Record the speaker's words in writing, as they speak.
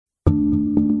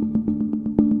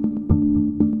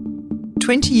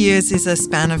20 years is a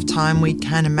span of time we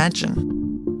can imagine.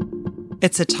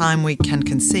 It's a time we can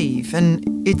conceive,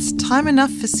 and it's time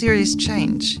enough for serious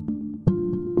change.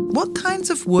 What kinds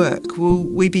of work will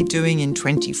we be doing in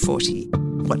 2040?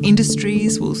 What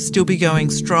industries will still be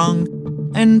going strong,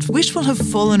 and which will have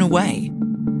fallen away?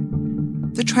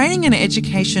 The training and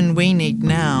education we need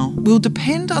now will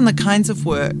depend on the kinds of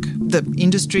work, the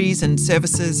industries and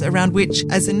services around which,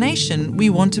 as a nation,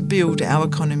 we want to build our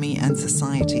economy and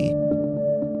society.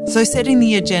 So setting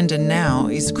the agenda now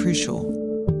is crucial.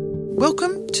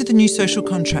 Welcome to The New Social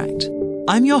Contract.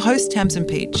 I'm your host, Tamsin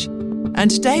Peach, and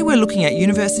today we're looking at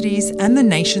universities and the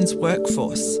nation's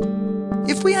workforce.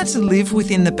 If we are to live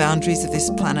within the boundaries of this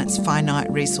planet's finite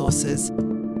resources,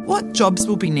 what jobs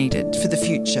will be needed for the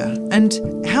future, and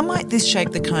how might this shape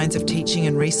the kinds of teaching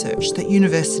and research that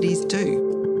universities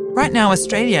do? Right now,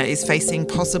 Australia is facing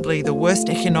possibly the worst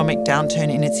economic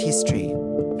downturn in its history.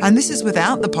 And this is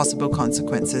without the possible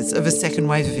consequences of a second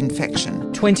wave of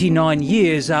infection. 29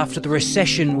 years after the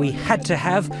recession we had to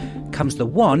have comes the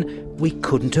one we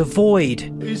couldn't avoid.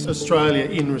 Is Australia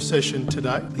in recession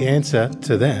today? The answer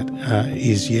to that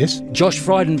is yes. Josh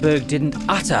Frydenberg didn't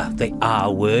utter the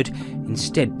R word,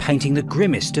 instead painting the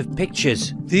grimmest of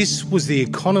pictures. This was the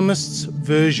Economist's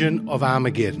version of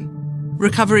Armageddon.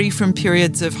 Recovery from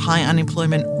periods of high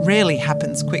unemployment rarely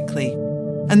happens quickly.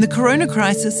 And the corona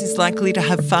crisis is likely to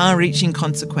have far-reaching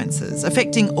consequences,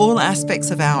 affecting all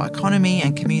aspects of our economy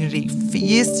and community for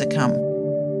years to come.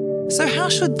 So how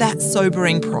should that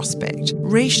sobering prospect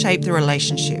reshape the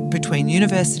relationship between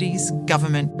universities,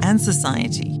 government and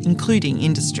society, including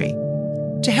industry?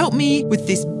 To help me with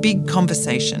this big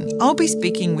conversation, I'll be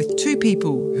speaking with two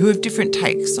people who have different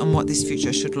takes on what this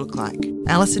future should look like.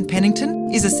 Alison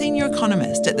Pennington is a senior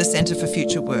economist at the Centre for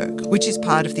Future Work, which is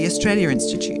part of the Australia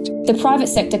Institute. The private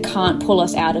sector can't pull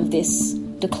us out of this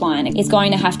decline. It's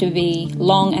going to have to be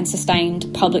long and sustained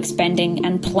public spending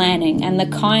and planning and the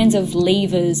kinds of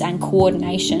levers and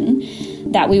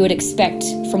coordination that we would expect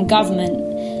from government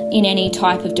in any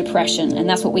type of depression. And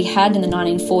that's what we had in the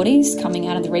 1940s coming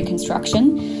out of the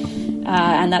Reconstruction.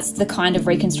 And that's the kind of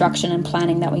reconstruction and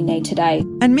planning that we need today.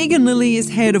 And Megan Lilly is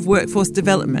Head of Workforce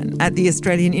Development at the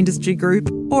Australian Industry Group,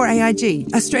 or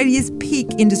AIG, Australia's peak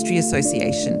industry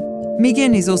association.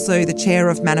 Megan is also the chair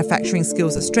of Manufacturing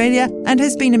Skills Australia and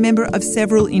has been a member of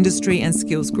several industry and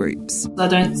skills groups. I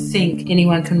don't think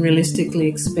anyone can realistically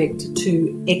expect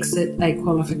to exit a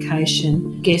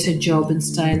qualification, get a job and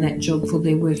stay in that job for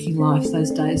their working life.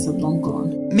 Those days are long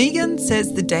gone. Megan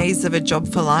says the days of a job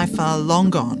for life are long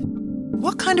gone.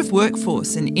 What kind of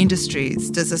workforce and industries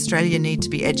does Australia need to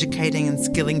be educating and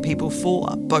skilling people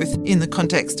for, both in the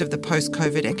context of the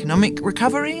post-COVID economic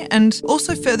recovery and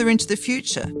also further into the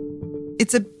future?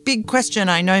 It's a big question,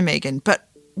 I know, Megan, but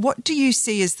what do you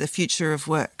see as the future of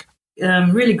work?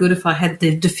 Really good if I had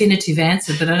the definitive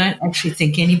answer, but I don't actually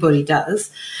think anybody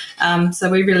does.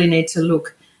 So we really need to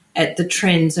look at the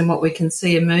trends and what we can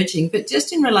see emerging. But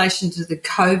just in relation to the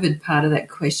COVID part of that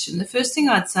question, the first thing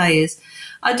I'd say is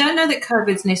I don't know that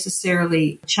COVID's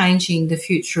necessarily changing the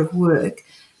future of work,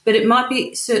 but it might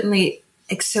be certainly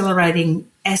accelerating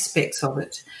aspects of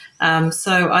it.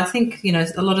 So I think,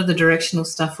 a lot of the directional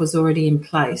stuff was already in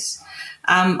place.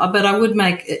 But I would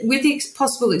make, with the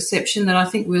possible exception that I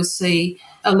think we'll see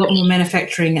a lot more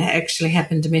manufacturing actually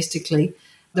happen domestically.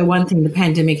 The one thing the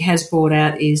pandemic has brought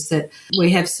out is that we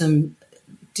have some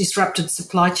disrupted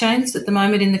supply chains at the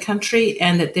moment in the country,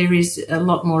 and that there is a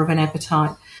lot more of an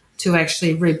appetite to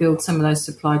actually rebuild some of those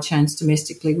supply chains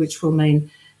domestically, which will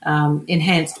mean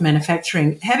enhanced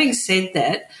manufacturing. Having said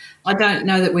that, I don't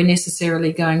know that we're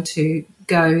necessarily going to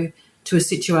go to a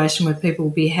situation where people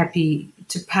will be happy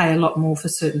to pay a lot more for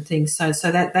certain things. So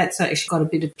that's actually got a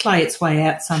bit of play its way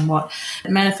out somewhat.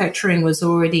 Manufacturing was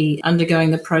already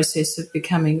undergoing the process of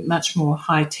becoming much more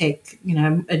high-tech,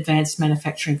 advanced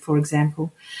manufacturing, for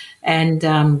example, and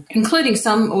including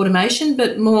some automation,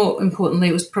 but more importantly,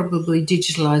 it was probably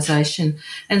digitalisation.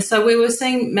 And so we were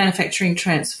seeing manufacturing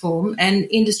transform and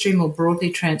industry more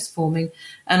broadly transforming,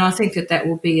 and I think that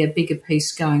will be a bigger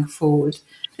piece going forward.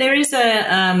 There is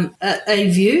a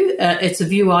view, it's a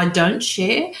view I don't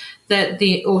share, that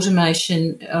the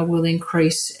automation will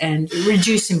increase and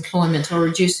reduce employment or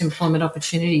reduce employment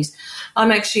opportunities.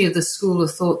 I'm actually of the school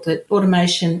of thought that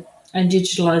automation and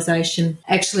digitalisation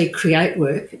actually create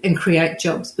work and create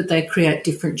jobs, but they create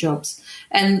different jobs.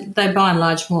 And they're by and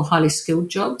large more highly skilled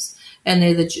jobs, and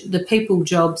they're the people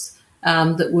jobs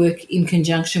that work in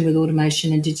conjunction with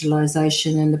automation and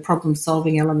digitalisation and the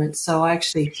problem-solving elements. So I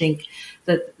actually think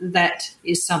that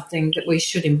is something that we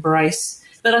should embrace.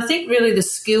 But I think really the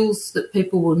skills that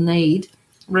people will need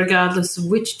regardless of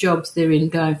which jobs they're in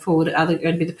going forward, are they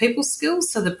going to be the people skills,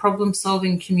 so the problem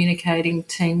solving, communicating,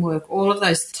 teamwork, all of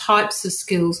those types of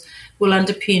skills will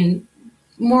underpin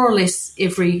more or less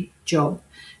every job.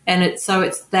 And it's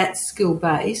that skill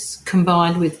base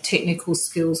combined with technical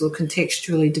skills or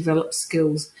contextually developed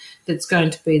skills that's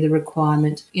going to be the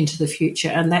requirement into the future,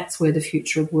 and that's where the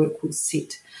future of work will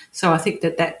sit. So I think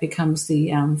that becomes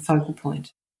the focal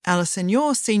point. Alison,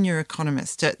 you're senior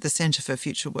economist at the Centre for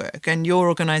Future Work, and your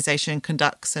organisation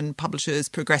conducts and publishes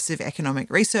progressive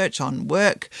economic research on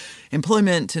work,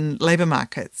 employment and labour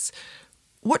markets.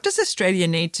 What does Australia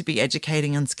need to be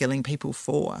educating and skilling people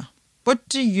for? What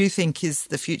do you think is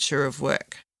the future of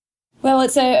work? Well,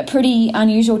 it's a pretty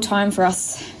unusual time for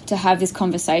us to have this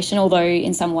conversation, although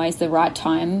in some ways the right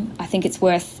time. I think it's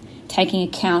worth taking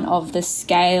account of the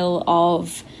scale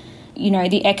of,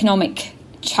 the economic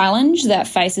challenge that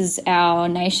faces our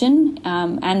nation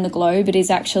and the globe. It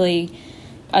is actually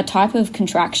a type of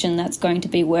contraction that's going to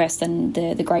be worse than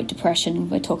the Great Depression.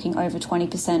 We're talking over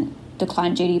 20%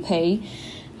 decline GDP.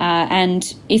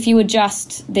 And if you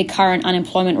adjust the current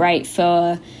unemployment rate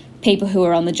for people who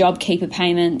are on the JobKeeper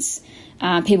payments,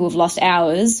 people who've lost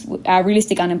hours, our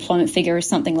realistic unemployment figure is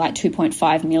something like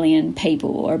 2.5 million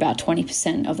people, or about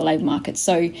 20% of the labour market.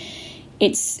 So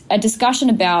it's a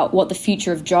discussion about what the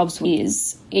future of jobs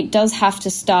is. It does have to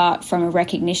start from a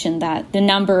recognition that the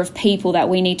number of people that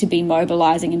we need to be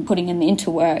mobilising and putting them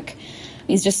into work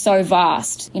is just so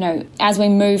vast. As we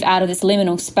move out of this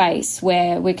liminal space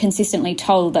where we're consistently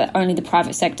told that only the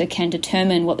private sector can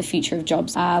determine what the future of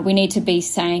jobs are, we need to be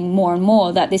saying more and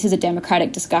more that this is a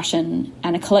democratic discussion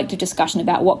and a collective discussion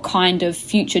about what kind of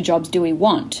future jobs do we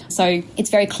want. So it's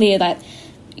very clear that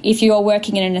if you're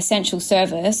working in an essential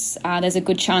service, there's a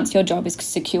good chance your job is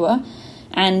secure.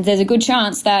 And there's a good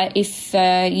chance that if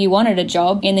you wanted a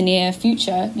job in the near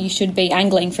future, you should be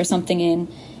angling for something in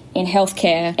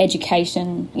healthcare,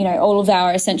 education, all of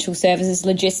our essential services,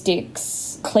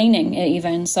 logistics, cleaning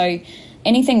even. So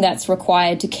anything that's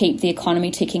required to keep the economy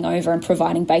ticking over and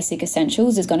providing basic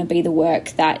essentials is going to be the work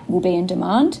that will be in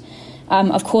demand.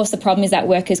 Of course, the problem is that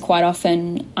work is quite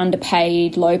often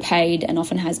underpaid, low paid, and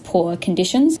often has poor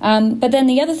conditions. But then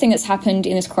the other thing that's happened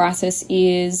in this crisis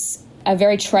is a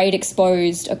very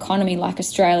trade-exposed economy like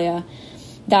Australia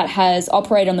that has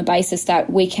operated on the basis that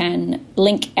we can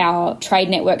link our trade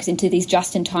networks into these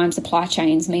just-in-time supply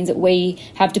chains, means that we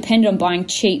have depended on buying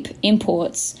cheap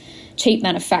imports, cheap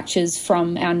manufactures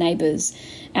from our neighbours.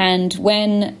 And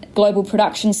when global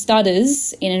production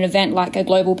stutters in an event like a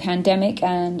global pandemic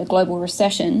and a global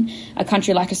recession, a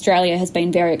country like Australia has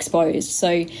been very exposed.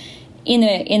 So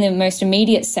in the most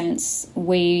immediate sense,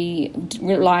 we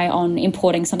rely on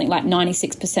importing something like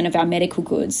 96% of our medical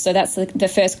goods. So that's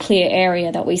the first clear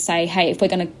area that we say, hey, if we're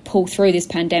going to pull through this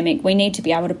pandemic, we need to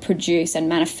be able to produce and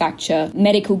manufacture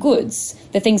medical goods,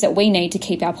 the things that we need to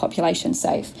keep our population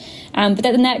safe. But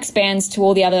then that expands to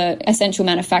all the other essential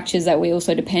manufacturers that we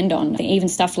also depend on, even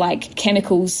stuff like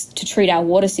chemicals to treat our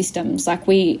water systems. Like,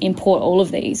 we import all of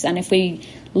these, and if we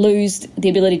lose the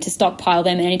ability to stockpile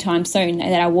them anytime soon,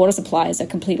 that our water supplies are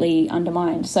completely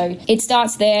undermined. So it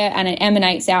starts there and it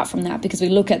emanates out from that, because we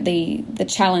look at the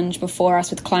challenge before us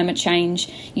with climate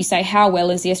change. You say, how well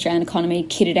is the Australian economy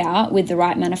kitted out with the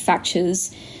right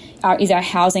manufacturers? Is our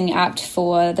housing apt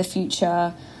for the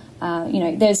future?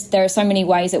 There are so many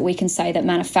ways that we can say that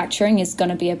manufacturing is going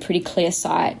to be a pretty clear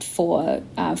site for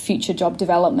future job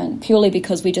development, purely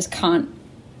because we just can't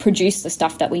produce the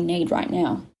stuff that we need right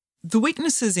now. The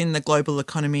weaknesses in the global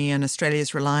economy and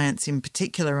Australia's reliance in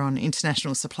particular on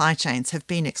international supply chains have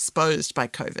been exposed by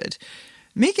COVID.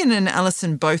 Megan and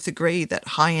Alison both agree that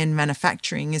high-end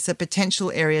manufacturing is a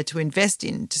potential area to invest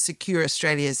in to secure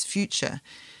Australia's future.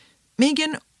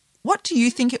 Megan, what do you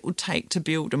think it will take to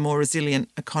build a more resilient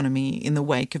economy in the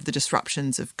wake of the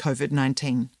disruptions of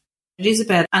COVID-19? It is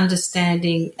about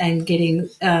understanding and getting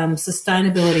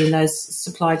sustainability in those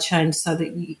supply chains so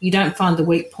that you don't find the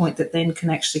weak point that then can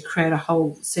actually create a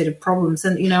whole set of problems.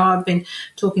 And, I've been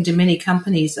talking to many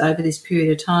companies over this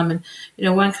period of time,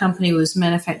 and, one company was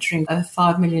manufacturing a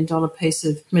 $5 million piece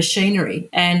of machinery,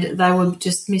 and they were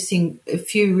just missing a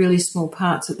few really small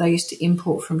parts that they used to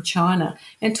import from China.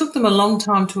 And it took them a long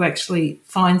time to actually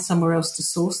find somewhere else to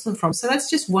source them from. So that's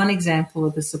just one example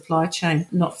of the supply chain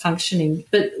not functioning.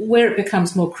 But where it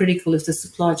becomes more critical if the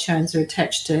supply chains are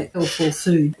attached to health or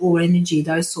food or energy,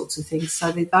 those sorts of things.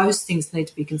 So those things need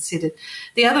to be considered.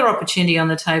 The other opportunity on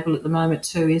the table at the moment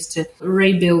too is to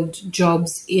rebuild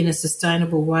jobs in a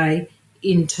sustainable way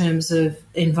in terms of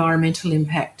environmental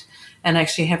impact, and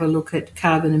actually have a look at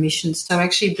carbon emissions. So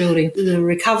actually building the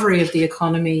recovery of the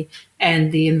economy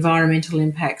and the environmental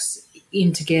impacts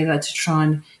in together to try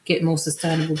and get more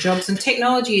sustainable jobs. And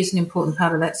technology is an important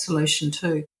part of that solution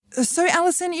too. So,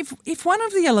 Alison, if one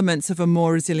of the elements of a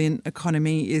more resilient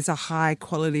economy is a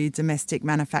high-quality domestic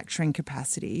manufacturing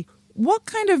capacity, what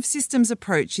kind of systems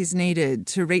approach is needed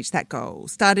to reach that goal,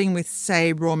 starting with,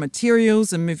 say, raw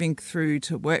materials and moving through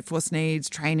to workforce needs,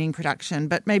 training, production,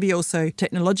 but maybe also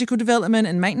technological development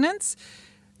and maintenance?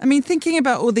 I mean, thinking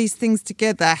about all these things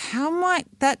together, how might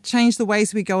that change the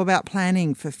ways we go about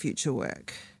planning for future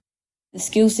work? The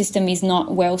skills system is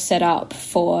not well set up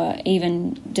for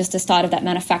even just the start of that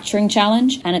manufacturing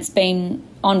challenge, and it's been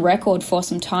on record for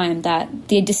some time that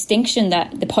the distinction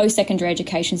that the post-secondary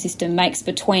education system makes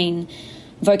between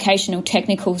vocational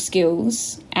technical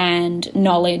skills and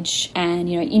knowledge and,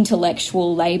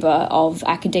 intellectual labour of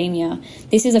academia.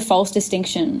 This is a false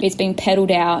distinction. It's been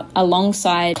peddled out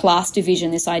alongside class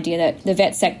division, this idea that the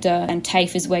vet sector and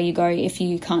TAFE is where you go if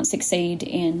you can't succeed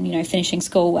in, finishing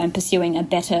school and pursuing a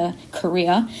better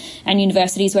career, and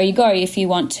university is where you go if you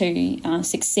want to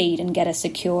succeed and get a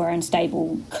secure and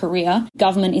stable career.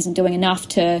 Government isn't doing enough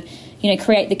to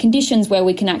create the conditions where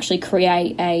we can actually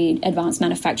create a advanced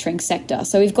manufacturing sector.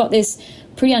 So we've got this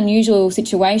pretty unusual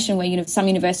situation where some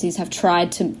universities have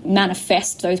tried to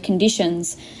manifest those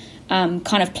conditions,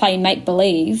 kind of play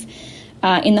make-believe,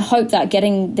 in the hope that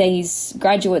getting these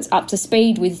graduates up to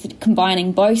speed with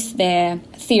combining both their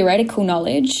theoretical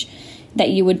knowledge that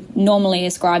you would normally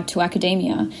ascribe to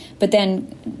academia, but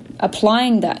then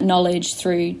applying that knowledge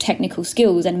through technical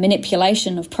skills and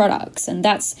manipulation of products. And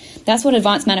that's what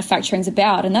advanced manufacturing is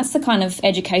about. And that's the kind of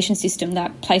education system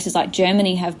that places like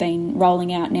Germany have been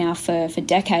rolling out now for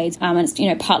decades. And it's,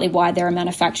 partly why they're a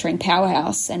manufacturing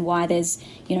powerhouse and why there's,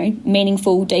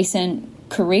 meaningful, decent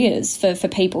careers for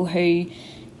people who,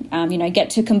 get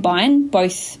to combine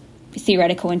both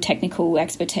theoretical and technical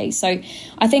expertise. So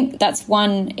I think that's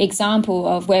one example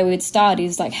of where we would start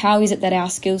is like, how is it that our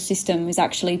skills system is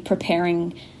actually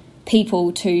preparing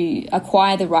people to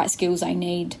acquire the right skills they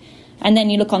need? And then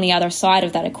you look on the other side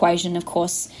of that equation, of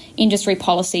course, industry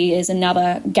policy is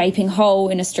another gaping hole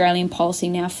in Australian policy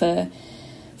now for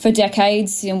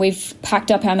decades. We've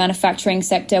packed up our manufacturing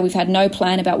sector. We've had no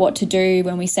plan about what to do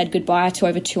when we said goodbye to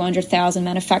over 200,000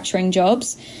 manufacturing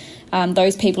jobs.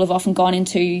 Those people have often gone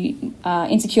into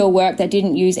insecure work that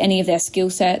didn't use any of their skill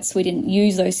sets. We didn't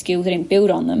use those skills. We didn't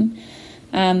build on them.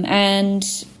 And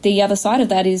the other side of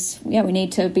that is, we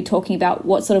need to be talking about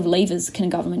what sort of levers can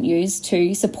government use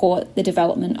to support the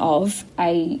development of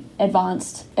a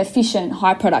advanced, efficient,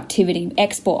 high productivity,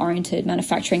 export-oriented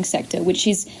manufacturing sector, which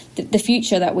is the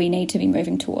future that we need to be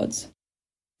moving towards.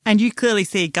 And you clearly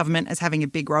see government as having a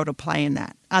big role to play in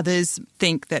that. Others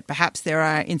think that perhaps there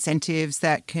are incentives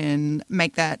that can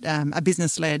make that a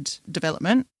business-led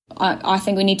development. I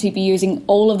think we need to be using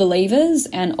all of the levers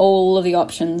and all of the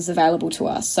options available to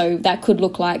us. So that could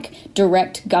look like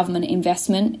direct government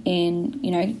investment in,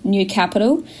 new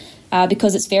capital,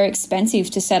 because it's very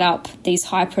expensive to set up these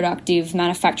high productive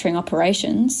manufacturing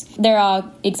operations. There are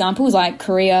examples like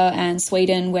Korea and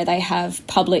Sweden where they have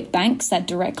public banks that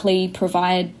directly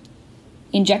provide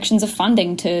injections of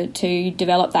funding to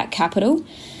develop that capital.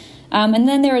 And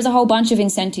then there is a whole bunch of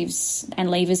incentives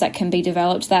and levers that can be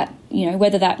developed that,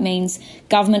 whether that means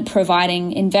government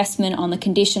providing investment on the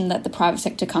condition that the private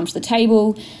sector comes to the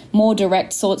table, more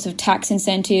direct sorts of tax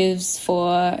incentives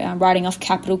for writing off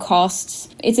capital costs.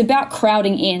 It's about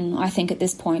crowding in, I think, at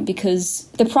this point, because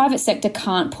the private sector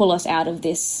can't pull us out of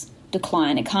this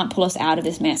decline. It can't pull us out of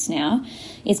this mess now.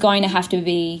 It's going to have to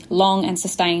be long and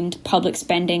sustained public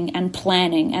spending and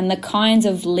planning and the kinds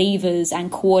of levers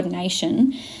and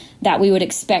coordination that we would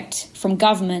expect from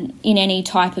government in any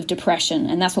type of depression.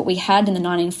 And that's what we had in the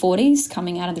 1940s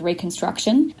coming out of the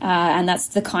Reconstruction. And that's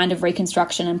the kind of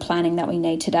reconstruction and planning that we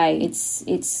need today.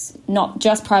 It's not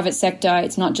just private sector,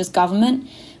 it's not just government,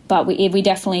 but we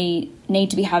definitely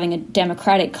need to be having a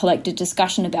democratic collective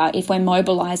discussion about if we're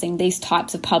mobilising these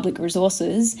types of public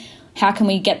resources, how can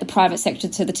we get the private sector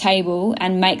to the table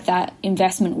and make that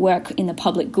investment work in the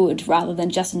public good rather than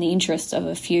just in the interests of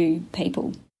a few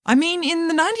people? I mean, in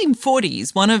the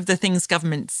 1940s, one of the things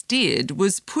governments did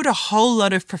was put a whole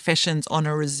lot of professions on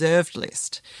a reserved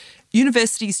list.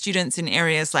 University students in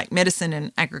areas like medicine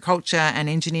and agriculture and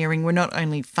engineering were not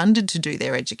only funded to do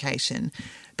their education,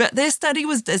 but their study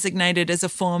was designated as a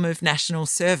form of national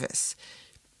service.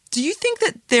 Do you think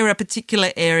that there are particular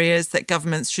areas that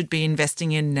governments should be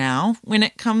investing in now when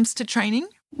it comes to training?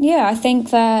 Yeah, I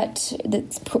think that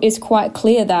it's quite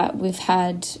clear that we've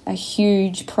had a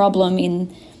huge problem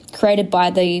created by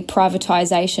the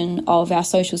privatisation of our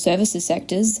social services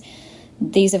sectors,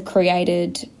 these have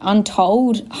created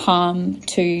untold harm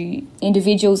to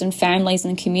individuals and families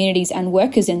and communities and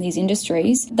workers in these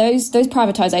industries. Those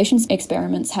privatisation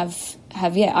experiments have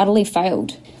utterly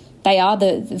failed. They are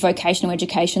the vocational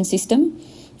education system,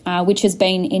 which has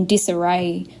been in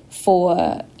disarray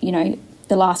for,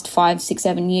 the last 5, 6,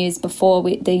 7 years before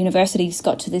the universities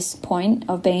got to this point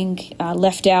of being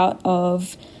left out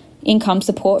of income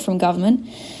support from government.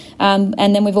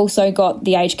 And then we've also got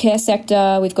the aged care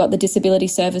sector, we've got the disability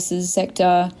services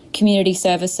sector, community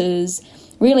services,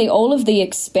 really all of the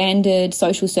expanded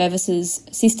social services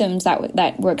systems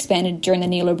that were expanded during the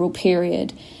neoliberal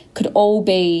period could all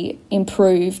be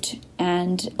improved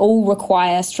and all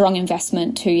require strong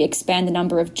investment to expand the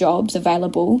number of jobs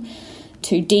available,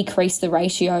 to decrease the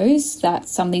ratios that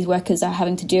some of these workers are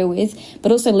having to deal with,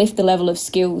 but also lift the level of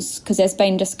skills, because there's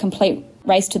been just a complete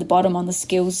race to the bottom on the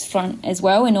skills front as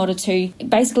well in order to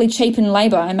basically cheapen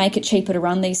labour and make it cheaper to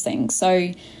run these things.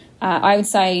 So I would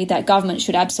say that government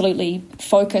should absolutely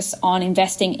focus on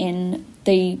investing in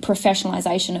the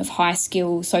professionalisation of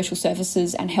high-skill social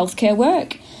services and healthcare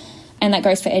work, and that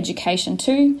goes for education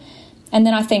too. And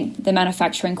then I think the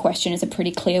manufacturing question is a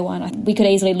pretty clear one. We could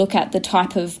easily look at the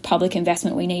type of public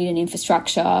investment we need in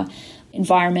infrastructure,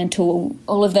 environmental,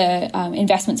 all of the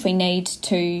investments we need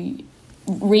to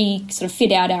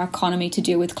fit out our economy to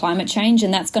deal with climate change,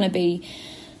 and that's going to be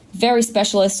very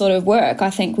specialist sort of work. I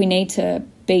think we need to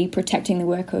be protecting the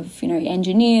work of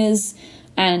engineers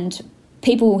and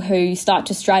people who start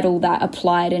to straddle that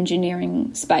applied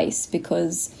engineering space,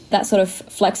 because that sort of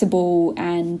flexible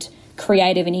and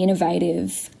creative and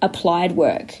innovative applied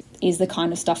work is the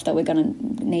kind of stuff that we're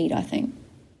going to need, I think.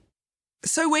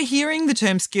 So we're hearing the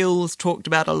term skills talked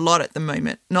about a lot at the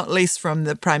moment, not least from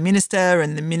the Prime Minister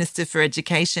and the Minister for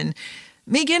Education.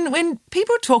 Megan, when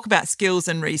people talk about skills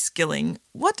and reskilling,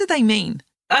 what do they mean?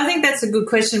 I think that's a good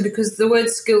question, because the word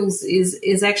skills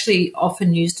is actually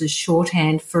often used as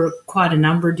shorthand for quite a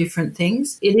number of different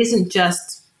things. It isn't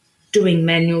just doing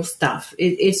manual stuff.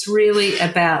 It's really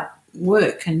about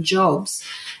work and jobs.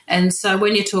 And so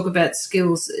when you talk about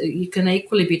skills, you can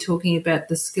equally be talking about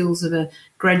the skills of a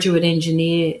graduate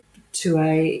engineer to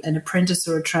an apprentice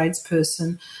or a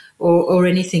tradesperson, or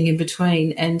anything in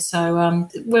between. And so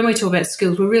when we talk about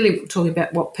skills, we're really talking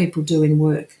about what people do in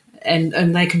work.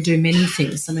 And they can do many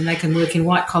things. I mean, they can work in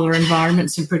white-collar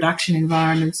environments and production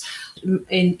environments.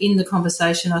 In the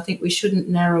conversation, I think we shouldn't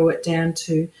narrow it down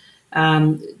to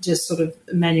just sort of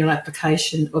manual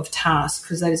application of tasks,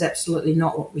 because that is absolutely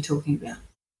not what we're talking about.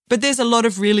 But there's a lot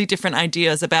of really different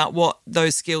ideas about what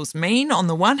those skills mean on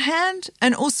the one hand,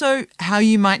 and also how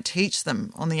you might teach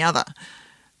them on the other.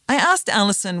 I asked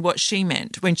Alison what she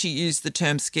meant when she used the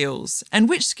term skills, and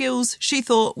which skills she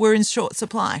thought were in short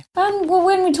supply. Well,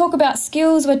 when we talk about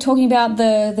skills, we're talking about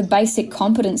the basic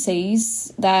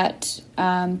competencies that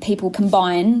people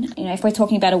combine. If we're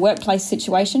talking about a workplace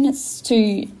situation, it's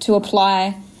to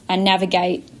apply and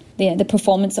navigate the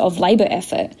performance of labour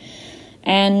effort.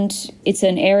 And it's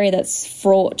an area that's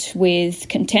fraught with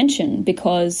contention,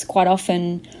 because quite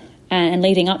often, and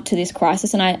leading up to this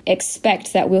crisis, and I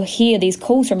expect that we'll hear these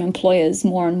calls from employers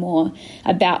more and more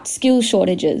about skill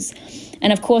shortages.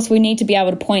 And of course, we need to be able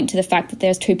to point to the fact that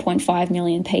there's 2.5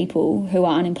 million people who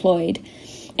are unemployed.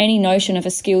 Any notion of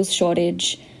a skills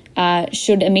shortage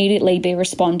should immediately be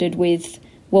responded with,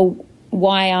 well,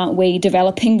 why aren't we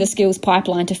developing the skills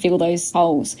pipeline to fill those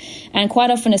holes? And quite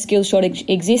often a skills shortage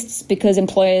exists because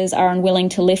employers are unwilling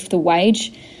to lift the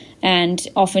wage. And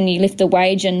often you lift the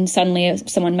wage and suddenly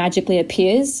someone magically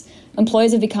appears.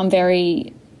 Employers have become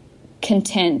very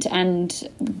content, and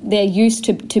they're used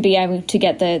to be able to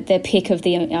get their pick of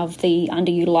the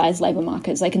underutilised labour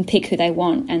markets. They can pick who they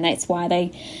want, and that's why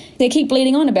they keep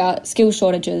bleeding on about skill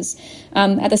shortages.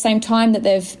 At the same time that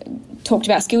they've talked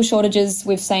about skill shortages,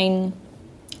 we've seen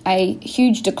a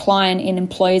huge decline in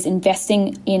employers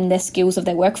investing in the skills of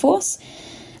their workforce.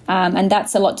 And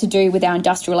that's a lot to do with our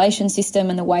industrial relations system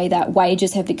and the way that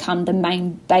wages have become the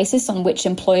main basis on which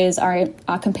employers are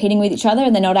competing with each other,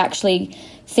 and they're not actually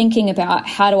thinking about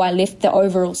how do I lift the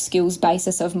overall skills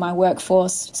basis of my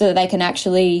workforce so that they can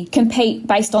actually compete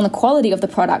based on the quality of the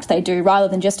product they do rather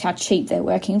than just how cheap they're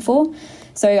working for.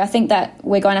 So I think that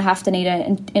we're going to have to need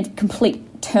a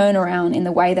complete turnaround in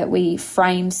the way that we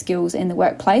frame skills in the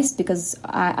workplace, because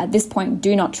I, at this point,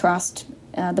 do not trust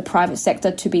the private sector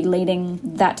to be leading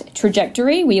that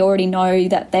trajectory. We already know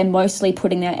that they're mostly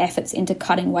putting their efforts into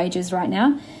cutting wages right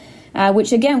now,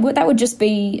 which again, that would just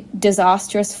be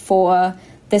disastrous for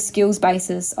the skills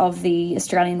basis of the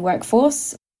Australian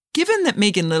workforce. Given that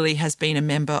Megan Lilly has been a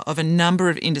member of a number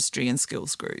of industry and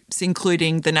skills groups,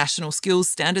 including the National Skills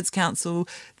Standards Council,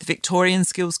 the Victorian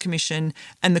Skills Commission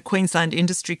and the Queensland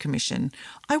Industry Commission,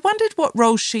 I wondered what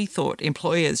role she thought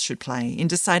employers should play in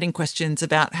deciding questions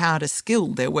about how to skill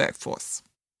their workforce.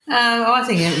 I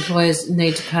think employers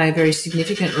need to play a very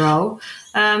significant role.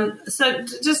 I'll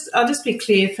just be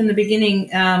clear from the beginning.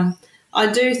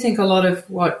 I do think a lot of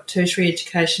what tertiary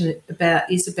education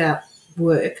is about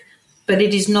work, but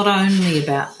it is not only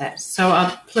about that. So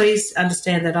please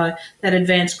understand that that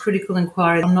advanced critical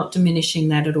inquiry, I'm not diminishing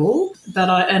that at all.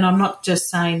 And I'm not just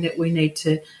saying that we need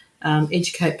to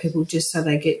educate people just so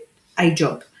they get a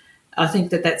job. I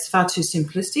think that that's far too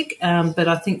simplistic, but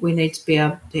I think we need to be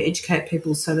able to educate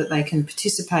people so that they can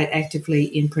participate actively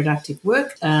in productive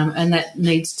work, and that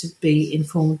needs to be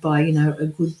informed by, a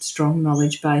good, strong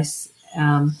knowledge base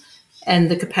and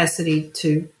the capacity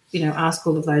to, ask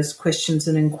all of those questions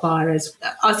and inquire.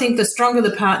 I think the stronger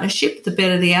the partnership, the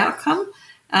better the outcome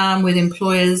with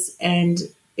employers and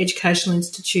educational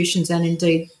institutions and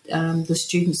indeed the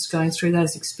students going through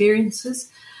those experiences.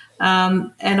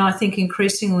 And I think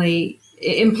increasingly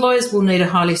employers will need a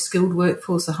highly skilled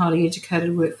workforce, a highly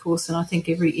educated workforce, and I think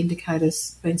every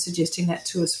indicator's been suggesting that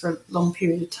to us for a long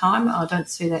period of time. I don't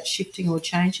see that shifting or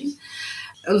changing.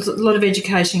 A lot of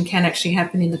education can actually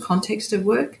happen in the context of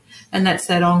work, and that's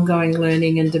that ongoing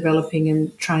learning and developing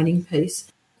and training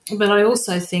piece. But I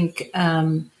also think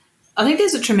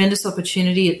there's a tremendous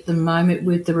opportunity at the moment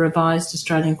with the revised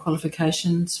Australian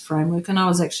Qualifications Framework, and I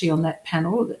was actually on that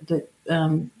panel that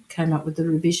came up with the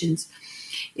revisions,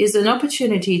 is an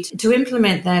opportunity to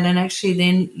implement that and actually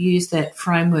then use that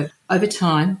framework over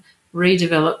time,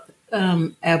 redevelop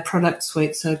our product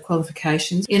suite, so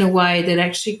qualifications, in a way that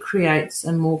actually creates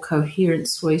a more coherent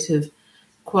suite of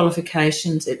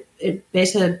qualifications. It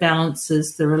better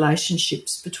balances the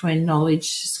relationships between knowledge,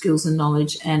 skills and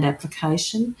knowledge and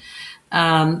application,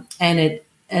 and it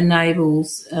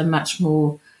enables a much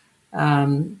more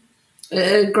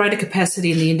a greater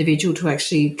capacity in the individual to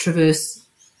actually traverse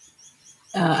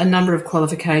a number of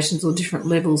qualifications or different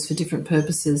levels for different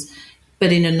purposes,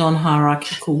 but in a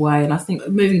non-hierarchical way. And I think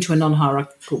moving to a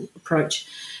non-hierarchical approach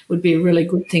would be a really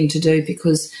good thing to do,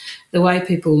 because the way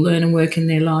people learn and work in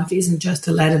their life isn't just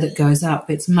a ladder that goes up.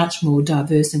 It's much more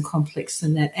diverse and complex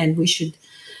than that, and we should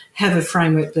have a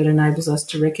framework that enables us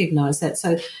to recognise that.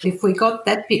 So if we got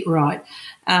that bit right,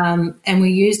 and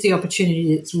we use the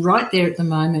opportunity that's right there at the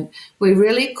moment, we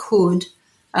really could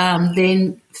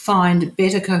then find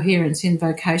better coherence in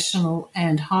vocational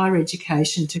and higher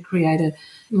education to create a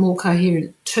more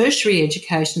coherent tertiary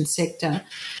education sector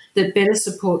that better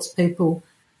supports people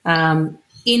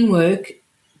in work,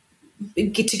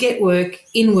 to get work,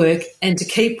 in work, and to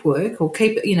keep work, or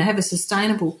have a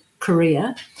sustainable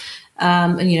career.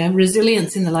 And,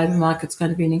 resilience in the labour market is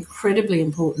going to be an incredibly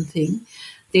important thing.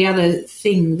 The other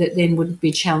thing that then would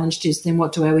be challenged is then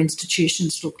what do our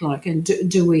institutions look like, and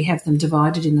do we have them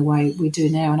divided in the way we do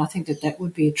now? And I think that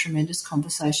would be a tremendous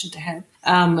conversation to have.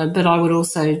 But I would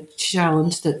also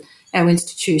challenge that our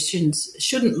institutions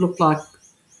shouldn't look like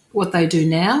what they do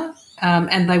now,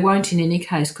 and they won't in any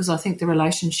case, because I think the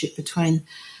relationship between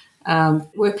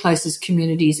workplaces,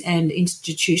 communities and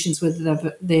institutions,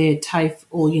 whether they're TAFE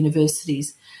or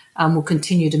universities, will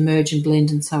continue to merge and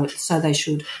blend, and so they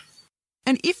should.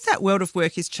 And if that world of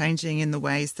work is changing in the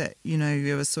ways that, you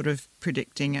were sort of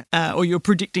predicting, or you're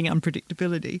predicting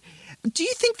unpredictability, do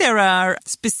you think there are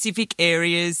specific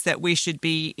areas that we should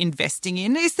be investing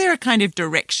in? Is there a kind of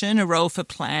direction, a role for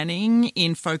planning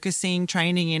in focusing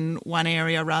training in one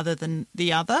area rather than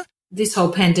the other? This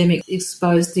whole pandemic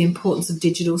exposed the importance of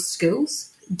digital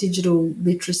skills. Digital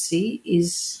literacy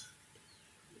is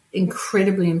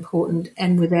incredibly important,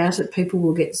 and without it, people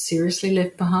will get seriously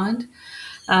left behind.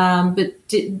 But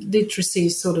literacy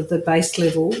is sort of the base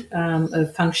level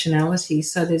of functionality,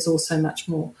 so there's also much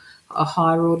more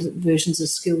higher order versions of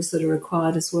skills that are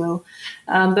required as well.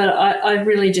 But I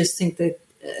really just think that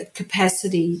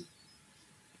capacity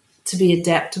to be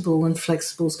adaptable and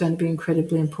flexible is going to be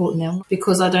incredibly important now,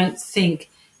 because I don't think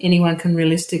anyone can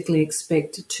realistically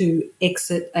expect to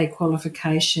exit a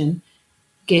qualification,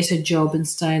 get a job and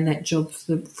stay in that job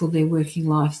for their working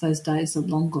life. Those days are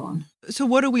long gone. So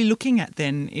what are we looking at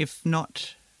then, if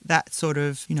not that sort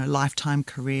of, lifetime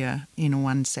career in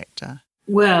one sector?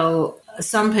 Well,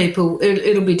 some people,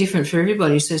 it'll be different for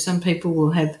everybody. So some people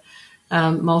will have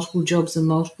multiple jobs and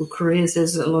multiple careers,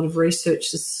 as a lot of research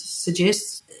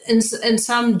suggests. And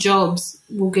some jobs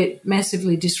will get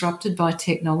massively disrupted by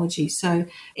technology. So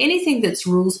anything that's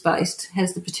rules-based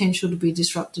has the potential to be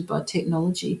disrupted by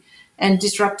technology, and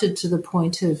disrupted to the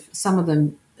point of some of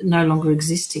them no longer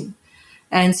existing.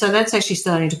 And so that's actually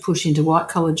starting to push into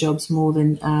white-collar jobs more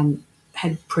than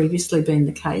had previously been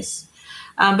the case.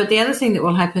 But the other thing that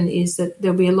will happen is that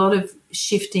there'll be a lot of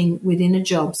shifting within a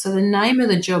job. So the name of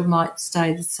the job might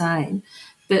stay the same,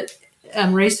 but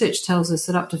research tells us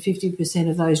that up to 50%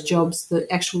 of those jobs,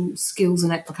 the actual skills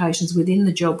and applications within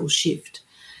the job will shift.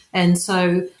 And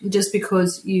so just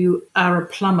because you are a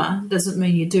plumber doesn't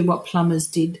mean you do what plumbers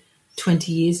did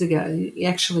 20 years ago.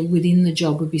 Actually, within the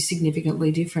job would be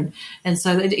significantly different. And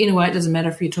so in a way, it doesn't matter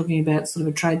if you're talking about sort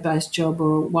of a trade-based job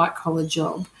or a white-collar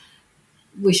job.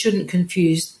 We shouldn't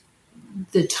confuse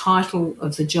the title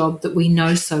of the job that we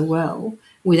know so well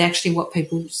with actually what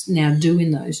people now do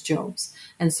in those jobs.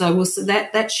 And so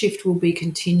that shift will be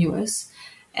continuous.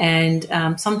 And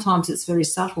sometimes it's very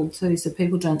subtle too, so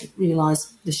people don't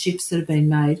realise the shifts that have been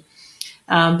made.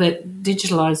 But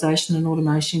digitalisation and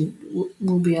automation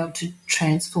will be able to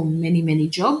transform many, many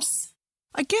jobs.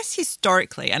 I guess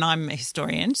historically, and I'm a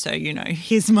historian, so,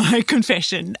 here's my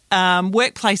confession,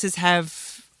 workplaces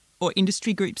have, or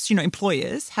industry groups,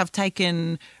 employers have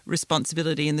taken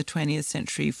responsibility in the 20th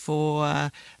century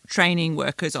for training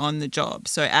workers on the job.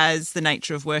 So as the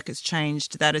nature of work has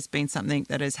changed, that has been something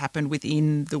that has happened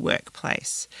within the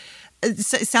workplace. It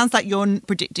sounds like you're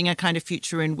predicting a kind of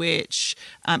future in which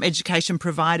education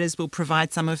providers will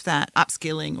provide some of that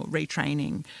upskilling or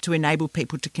retraining to enable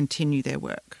people to continue their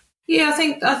work. Yeah,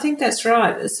 I think that's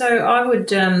right. So I would,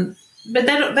 but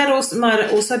that also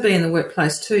might also be in the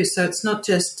workplace too. So it's not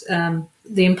just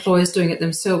the employers doing it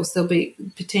themselves. There'll be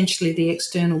potentially the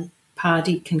external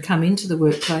party can come into the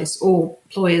workplace, or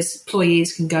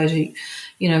employees can go to,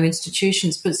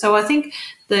 institutions. But so I think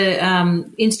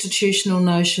the institutional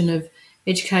notion of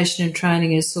education and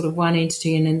training is sort of one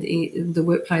entity, and then the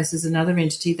workplace is another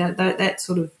entity. That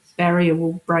sort of barrier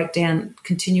will break down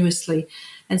continuously.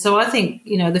 And so I think,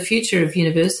 the future of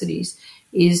universities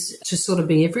is to sort of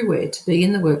be everywhere, to be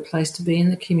in the workplace, to be in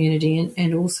the community,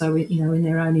 and also, in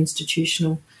their own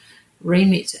institutional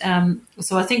remit.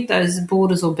 So I think those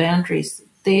borders or boundaries,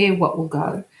 they're what will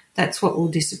go. That's what will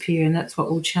disappear, and that's what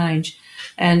will change.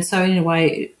 And so in a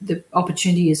way, the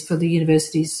opportunity is for the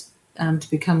universities to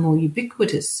become more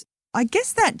ubiquitous. I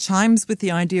guess that chimes with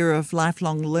the idea of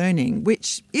lifelong learning,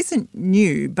 which isn't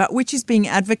new, but which is being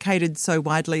advocated so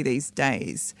widely these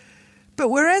days. But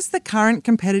whereas the current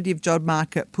competitive job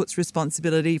market puts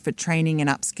responsibility for training and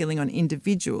upskilling on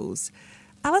individuals,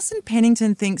 Alison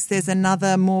Pennington thinks there's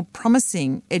another more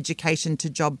promising education to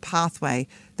job pathway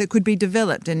that could be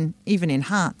developed and even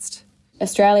enhanced.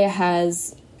 Australia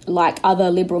has, like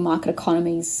other liberal market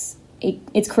economies,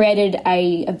 it's created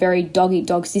a very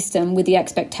dog-eat-dog system with the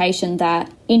expectation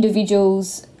that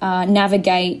individuals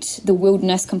navigate the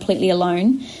wilderness completely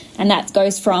alone. And that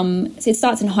goes from, it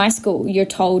starts in high school. You're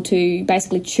told to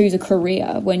basically choose a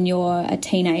career when you're a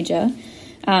teenager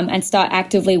and start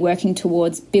actively working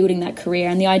towards building that career.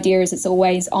 And the idea is it's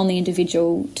always on the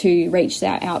individual to reach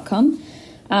that outcome.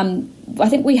 I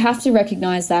think we have to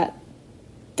recognise that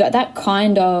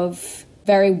kind of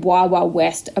very Wild Wild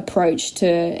West approach to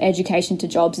education to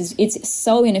jobs it's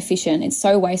so inefficient, it's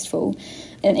so wasteful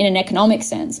in an economic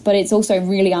sense, but it's also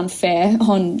really unfair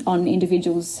on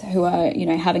individuals who are,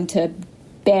 having to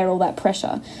bear all that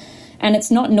pressure. And it's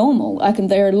not normal.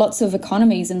 There are lots of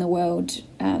economies in the world,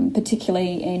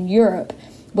 particularly in Europe,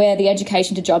 where the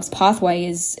education to jobs pathway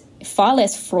is far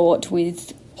less fraught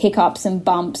with hiccups and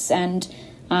bumps, and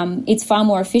it's far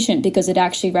more efficient because it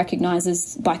actually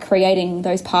recognises by creating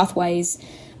those pathways,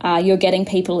 you're getting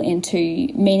people into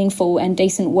meaningful and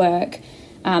decent work,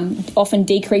 often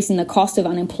decreasing the cost of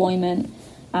unemployment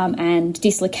and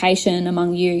dislocation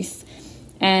among youth.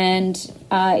 And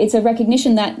it's a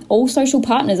recognition that all social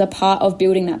partners are part of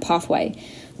building that pathway.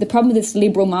 The problem with this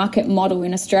liberal market model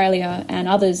in Australia and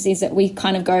others is that we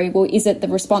kind of go, well, is it the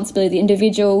responsibility of the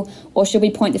individual, or should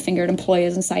we point the finger at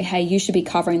employers and say, hey, you should be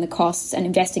covering the costs and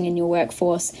investing in your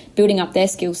workforce, building up their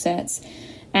skill sets?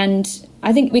 And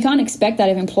I think we can't expect that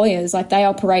of employers. They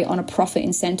operate on a profit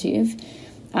incentive.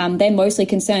 They're mostly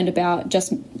concerned about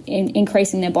just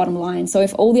increasing their bottom line. So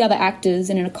if all the other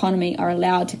actors in an economy are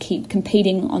allowed to keep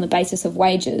competing on the basis of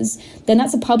wages, then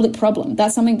that's a public problem.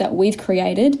 That's something that we've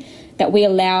created, that we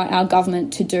allow our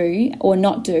government to do or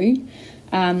not do.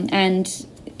 And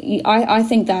I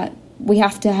think that we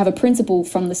have to have a principle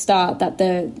from the start that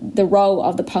the role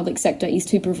of the public sector is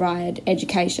to provide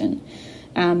education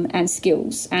and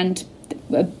skills. And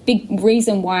a big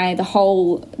reason why the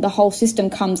whole system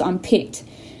comes unpicked,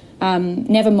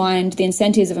 never mind the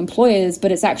incentives of employers,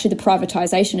 but it's actually the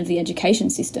privatisation of the education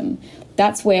system.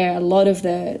 That's where a lot of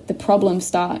the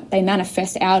problems they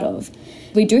manifest out of.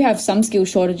 We do have some skill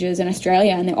shortages in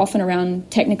Australia, and they're often around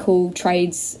technical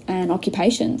trades and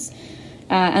occupations.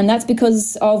 And that's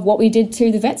because of what we did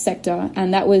to the vet sector,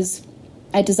 and that was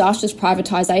a disastrous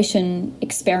privatisation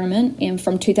experiment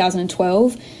from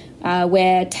 2012,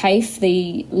 where TAFE,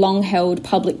 the long-held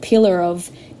public pillar of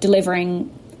delivering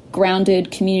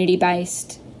grounded,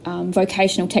 community-based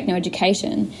vocational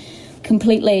techno-education,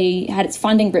 completely had its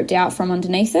funding ripped out from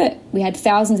underneath it. We had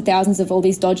thousands and thousands of all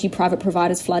these dodgy private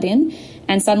providers flood in,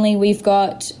 and suddenly we've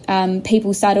got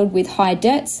people saddled with high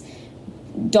debts,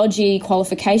 dodgy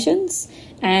qualifications,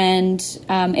 and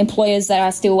employers that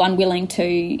are still unwilling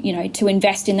to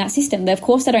invest in that system. Of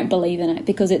course they don't believe in it,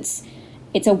 because it's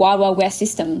a wild, wild west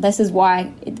system. This is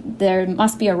why there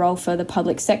must be a role for the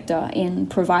public sector in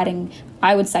providing,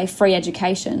 I would say, free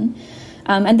education.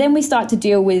 And then we start to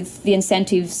deal with the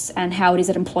incentives and how it is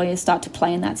that employers start to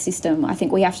play in that system. I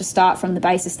think we have to start from the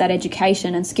basis that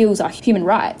education and skills are human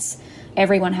rights.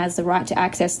 Everyone has the right to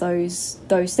access those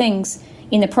things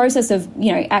in the process of,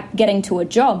 getting to a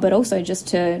job, but also just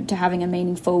to having a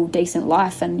meaningful, decent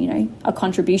life and, a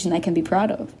contribution they can be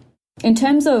proud of. In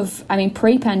terms of,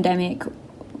 pre-pandemic,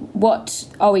 what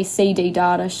OECD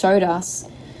data showed us,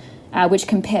 which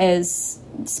compares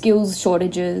skills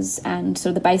shortages and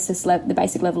sort of the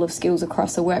basic level of skills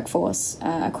across the workforce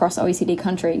across OECD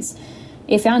countries,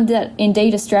 it found that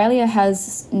indeed Australia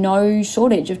has no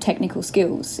shortage of technical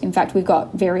skills. In fact, we've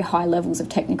got very high levels of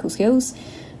technical skills.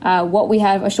 What we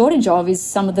have a shortage of is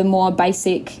some of the more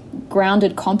basic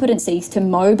grounded competencies to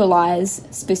mobilise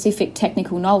specific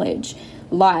technical knowledge,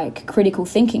 like critical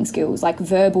thinking skills, like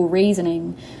verbal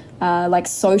reasoning, like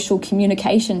social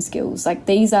communication skills. Like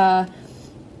these are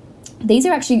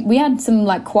actually, we had some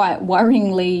quite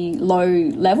worryingly low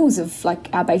levels of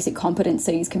our basic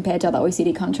competencies compared to other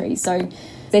OECD countries. So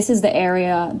this is the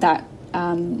area that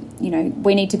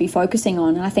we need to be focusing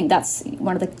on, and I think that's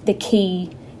one of the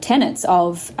key tenets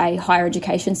of a higher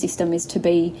education system, is to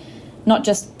be not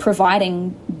just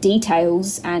providing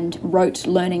details and rote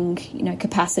learning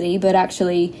capacity, but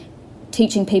actually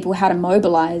teaching people how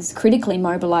to critically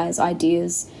mobilise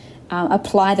ideas,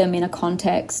 apply them in a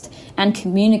context, and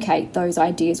communicate those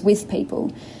ideas with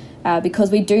people.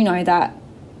 Because we do know that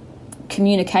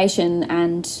communication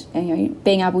and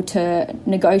being able to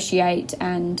negotiate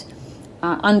and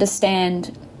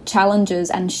understand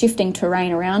challenges and shifting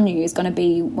terrain around you is going to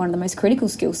be one of the most critical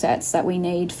skill sets that we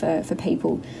need for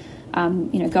people,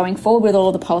 going forward with all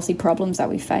of the policy problems that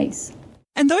we face.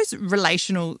 And those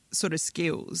relational sort of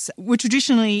skills were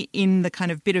traditionally in the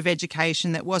kind of bit of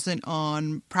education that wasn't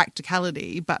on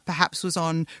practicality, but perhaps was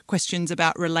on questions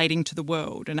about relating to the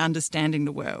world and understanding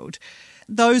the world.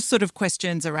 Those sort of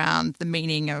questions around the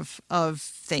meaning of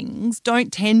things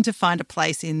don't tend to find a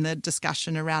place in the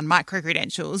discussion around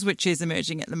micro-credentials, which is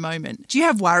emerging at the moment. Do you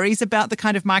have worries about the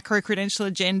kind of micro-credential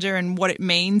agenda and what it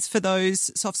means for those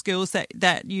soft skills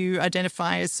that you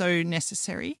identify as so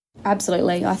necessary?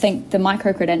 Absolutely. I think the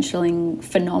micro-credentialing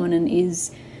phenomenon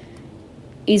is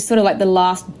sort of like the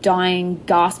last dying,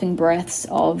 gasping breaths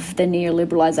of the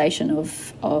neoliberalisation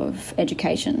of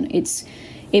education.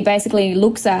 It basically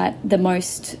looks at the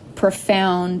most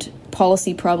profound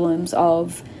policy problems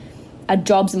of a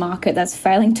jobs market that's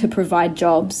failing to provide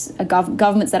jobs,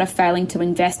 governments that are failing to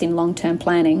invest in long-term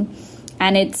planning,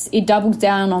 and it doubles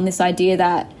down on this idea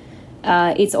that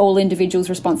it's all individuals'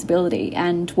 responsibility,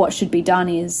 and what should be done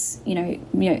is,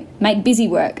 make busy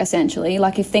work, essentially.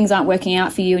 Like if things aren't working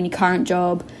out for you in your current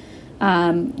job,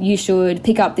 you should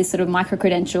pick up this sort of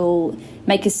micro-credential,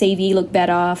 make your CV look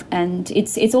better, and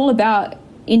it's all about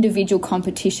individual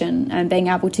competition and being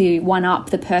able to one-up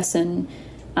the person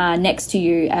next to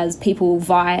you as people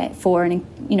vie for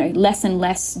less and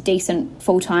less decent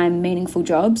full-time meaningful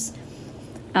jobs.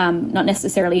 Not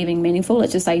necessarily even meaningful,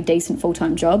 let's just say decent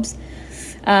full-time jobs,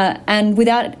 and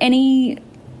without any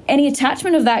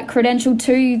attachment of that credential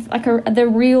to the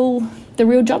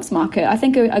real jobs market. I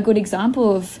think a good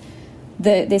example of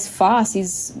this farce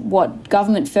is what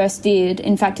government first did.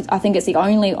 In fact, I think it's the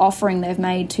only offering they've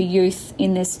made to youth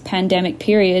in this pandemic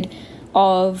period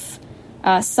of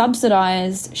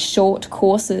subsidised short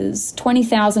courses,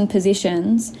 20,000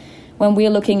 positions, when we're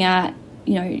looking at,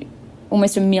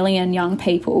 almost 1 million young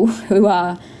people who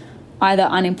are either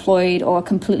unemployed or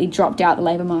completely dropped out the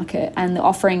labour market. And the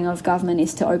offering of government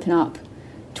is to open up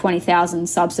 20,000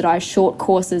 subsidised short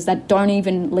courses that don't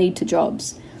even lead to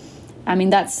jobs. I mean,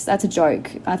 that's a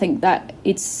joke. I think that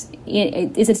it's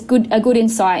a good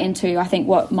insight into, I think,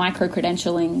 what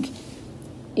micro-credentialing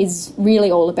is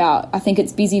really all about. I think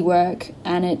it's busy work,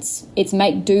 and it's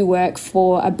make-do work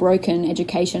for a broken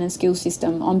education and skills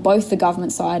system on both the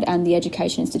government side and the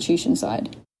education institution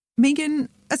side. Megan,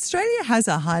 Australia has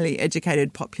a highly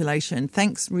educated population,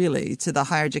 thanks really to the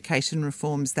higher education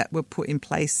reforms that were put in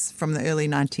place from the early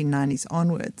 1990s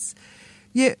onwards.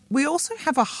 Yet we also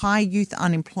have a high youth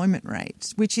unemployment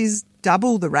rate, which is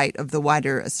double the rate of the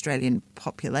wider Australian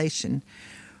population.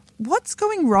 What's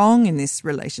going wrong in this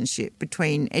relationship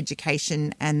between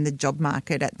education and the job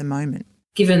market at the moment?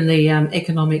 Given the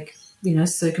economic,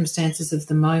 circumstances of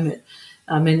the moment,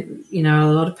 I mean,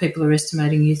 a lot of people are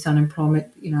estimating youth unemployment,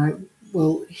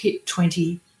 will hit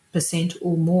 20%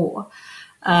 or more.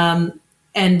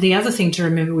 And the other thing to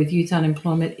remember with youth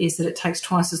unemployment is that it takes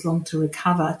twice as long to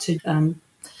recover to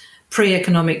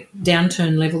pre-economic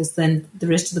downturn levels than the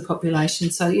rest of the population.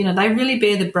 So, they really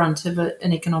bear the brunt of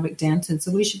an economic downturn.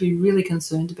 So we should be really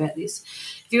concerned about this.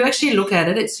 If you actually look at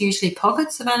it, it's usually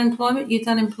pockets of unemployment, youth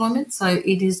unemployment. So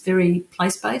it is very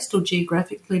place-based or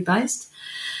geographically based.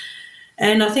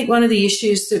 And I think one of the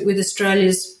issues that with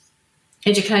Australia's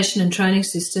education and training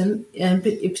system, and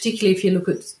particularly if you look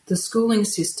at the schooling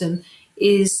system,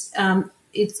 is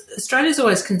Australia's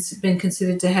always been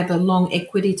considered to have a long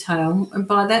equity tail, and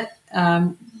by that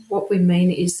what we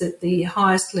mean is that the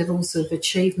highest levels of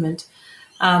achievement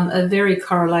are very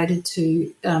correlated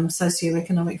to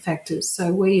socioeconomic factors.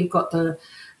 So where you've got the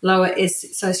lower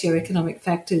socioeconomic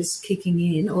factors kicking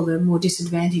in, or the more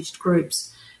disadvantaged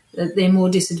groups, they're more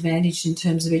disadvantaged in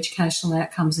terms of educational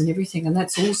outcomes and everything, and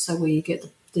that's also where you get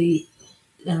the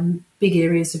big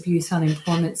areas of youth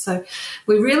unemployment. So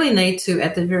we really need to,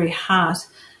 at the very heart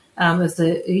of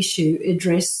the issue,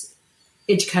 address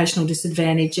educational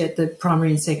disadvantage at the primary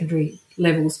and secondary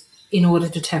levels in order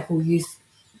to tackle youth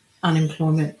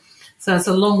unemployment. So it's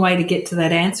a long way to get to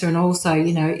that answer, and also,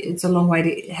 it's a long way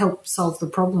to help solve the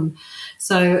problem.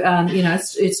 So,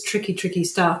 it's tricky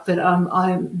stuff, but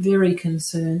I'm very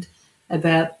concerned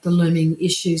about the looming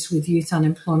issues with youth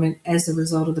unemployment as a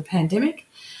result of the pandemic.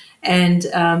 And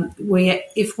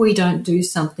if we don't do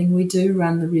something, we do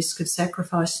run the risk of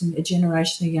sacrificing a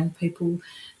generation of young people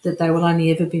that they will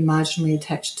only ever be marginally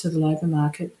attached to the labour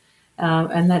market.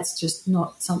 And that's just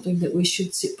not something that we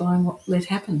should sit by and let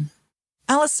happen.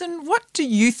 Alison, what do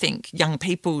you think young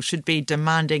people should be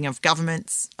demanding of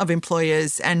governments, of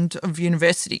employers and of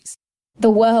universities?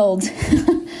 The world.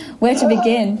 Where to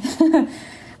begin?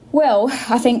 Well,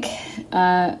 I think...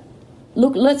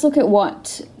 let's look at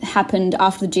what happened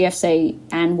after the GFC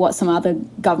and what some other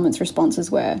governments'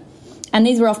 responses were. And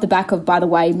these were off the back of, by the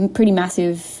way, pretty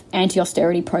massive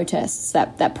anti-austerity protests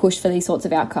that pushed for these sorts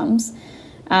of outcomes.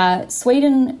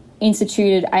 Sweden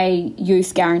instituted a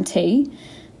youth guarantee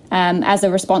as a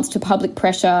response to public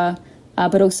pressure,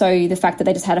 but also the fact that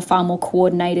they just had a far more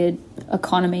coordinated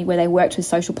economy where they worked with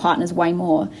social partners way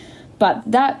more. But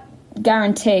that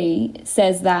guarantee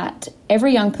says that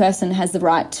every young person has the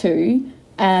right to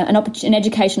an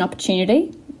education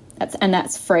opportunity,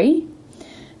 that's free,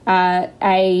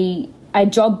 a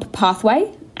job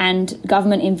pathway, and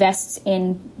government invests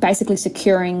in basically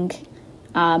securing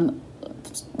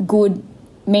good,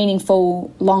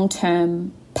 meaningful,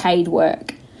 long-term paid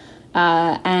work.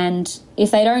 And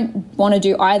if they don't want to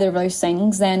do either of those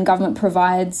things, then government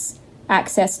provides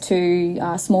access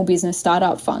to small business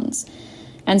startup funds.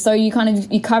 And so you're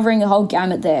covering the whole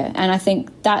gamut there. And I think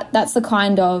that's the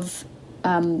kind of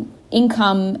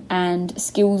income and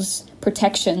skills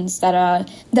protections that are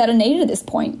needed at this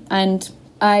point. And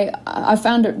I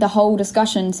found the whole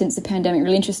discussion since the pandemic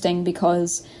really interesting,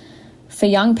 because for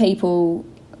young people,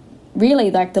 really,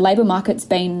 the labour market's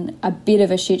been a bit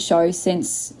of a shit show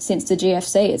since the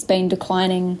GFC. It's been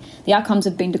declining. The outcomes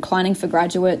have been declining for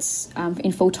graduates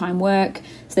in full-time work.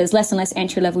 So there's less and less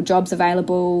entry-level jobs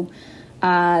available.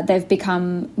 They've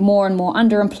become more and more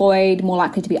underemployed, more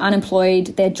likely to be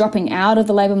unemployed. They're dropping out of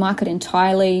the labour market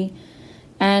entirely.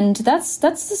 And that's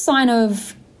the sign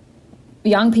of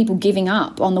young people giving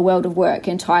up on the world of work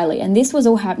entirely. And this was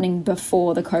all happening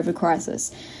before the COVID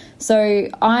crisis. So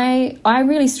I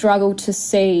really struggle to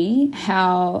see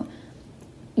how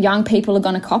young people are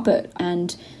going to cop it.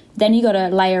 And then you got to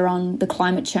layer on the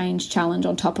climate change challenge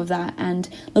on top of that, and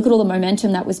look at all the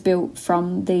momentum that was built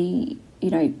from the,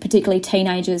 particularly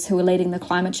teenagers who are leading the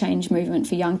climate change movement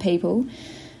for young people.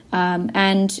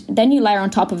 And then you layer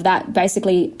on top of that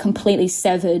basically completely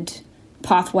severed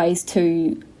pathways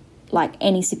to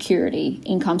any security,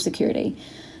 income security.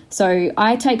 So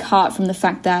I take heart from the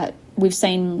fact that we've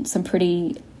seen some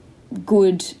pretty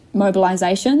good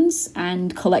mobilisations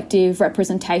and collective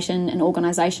representation and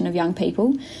organisation of young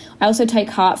people. I also take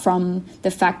heart from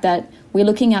the fact that we're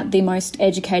looking at the most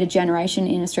educated generation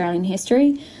in Australian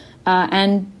history.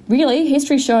 And really,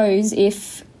 history shows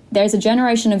if there's a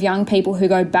generation of young people who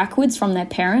go backwards from their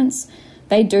parents,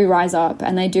 they do rise up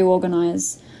and they do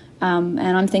organise. And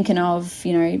I'm thinking of,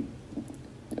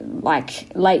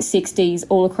 like late 60s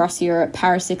all across Europe,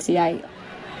 Paris 68.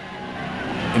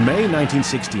 In May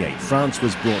 1968, France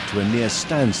was brought to a near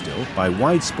standstill by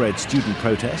widespread student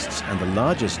protests and the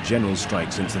largest general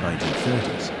strike since the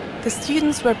 1930s. The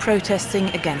students were protesting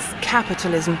against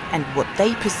capitalism and what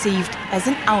they perceived as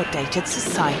an outdated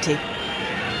society.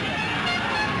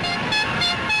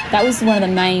 That was one of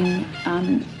the main,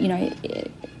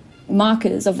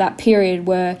 markers of that period,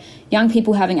 were young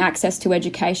people having access to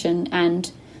education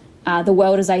and the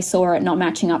world as they saw it not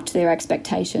matching up to their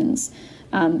expectations.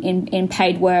 In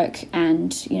paid work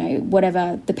and,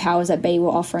 whatever the powers that be were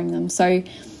offering them. So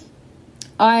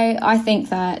I think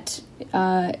that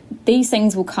these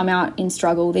things will come out in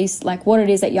struggle. These, like, what it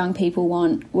is that young people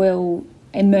want will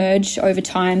emerge over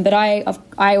time. But I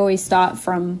always start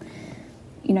from,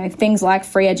 things like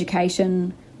free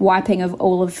education, wiping of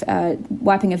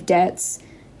debts,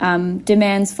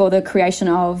 demands for the creation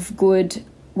of good,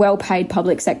 well-paid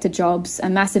public sector jobs, a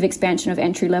massive expansion of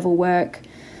entry-level work.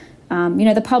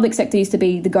 The public sector used to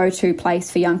be the go-to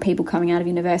place for young people coming out of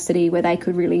university where they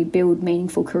could really build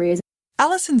meaningful careers.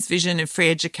 Alison's vision of free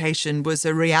education was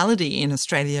a reality in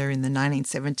Australia in the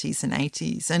 1970s and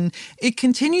 80s, and it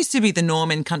continues to be the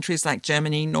norm in countries like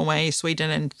Germany, Norway, Sweden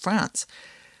and France.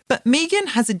 But Megan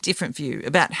has a different view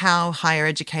about how higher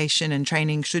education and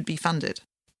training should be funded.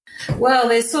 Well,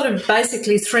 there's sort of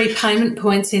basically three payment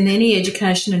points in any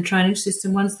education and training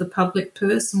system. One's the public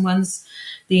purse, and one's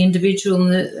the individual,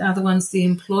 and the other one's the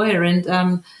employer. And,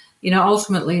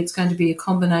 ultimately it's going to be a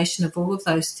combination of all of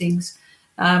those things.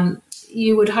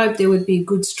 You would hope there would be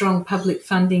good, strong public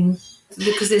funding,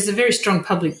 because there's a very strong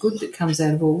public good that comes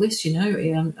out of all this,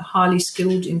 highly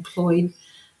skilled, employed,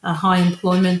 high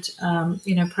employment,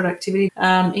 productivity.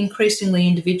 Increasingly,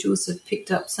 individuals have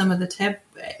picked up some of the tab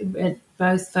at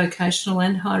both vocational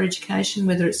and higher education,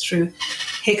 whether it's through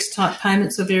HECS-type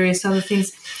payments or various other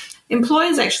things.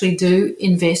 Employers actually do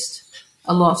invest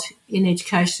a lot in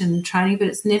education and training, but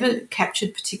it's never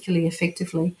captured particularly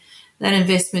effectively. That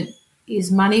investment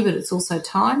is money, but it's also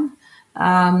time.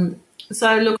 I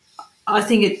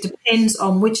think it depends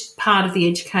on which part of the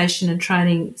education and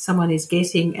training someone is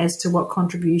getting as to what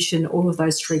contribution all of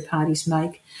those three parties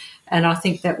make. And I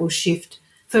think that will shift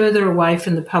further away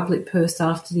from the public purse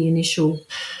after the initial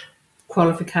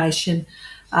qualification.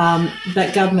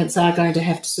 But governments are going to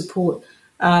have to support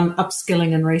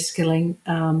upskilling and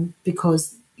reskilling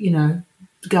because,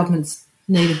 governments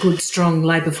need a good, strong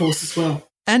labour force as well.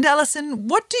 And Alison,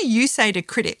 what do you say to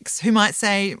critics who might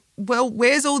say, well,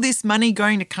 where's all this money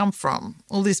going to come from,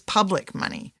 all this public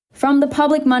money? From the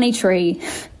public money tree.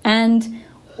 And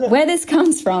where this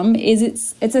comes from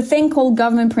is it's a thing called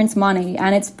government prints money,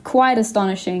 and it's quite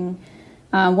astonishing.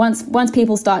 Once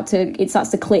people starts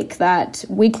to click that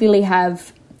we clearly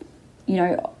have,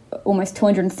 almost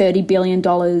 $230 billion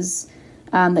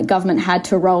that government had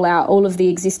to roll out all of the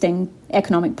existing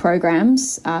economic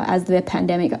programs as the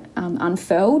pandemic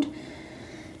unfurled.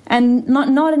 And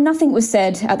nothing was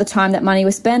said at the time that money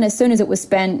was spent. As soon as it was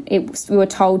spent, we were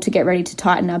told to get ready to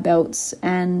tighten our belts.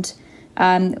 And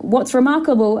what's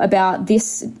remarkable about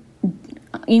this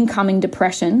incoming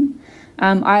depression,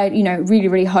 I really,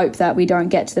 really hope that we don't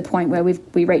get to the point where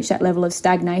we reach that level of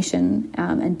stagnation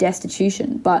and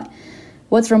destitution. But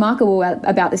what's remarkable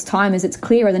about this time is it's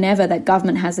clearer than ever that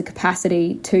government has the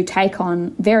capacity to take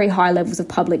on very high levels of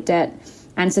public debt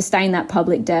and sustain that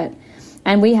public debt.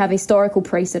 And we have historical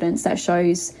precedents that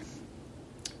shows,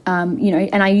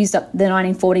 and I used up the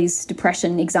 1940s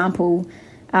depression example.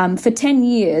 For 10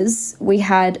 years, we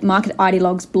had market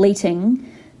ideologues bleating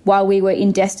while we were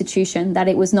in destitution that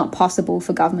it was not possible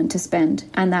for government to spend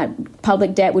and that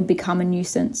public debt would become a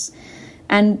nuisance.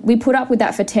 And we put up with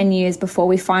that for 10 years before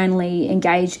we finally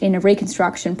engaged in a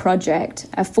reconstruction project,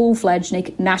 a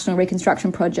full-fledged national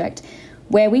reconstruction project,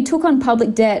 where we took on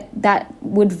public debt that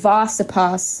would far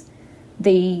surpass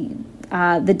the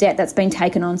debt that's been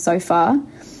taken on so far.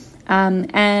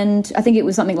 And I think it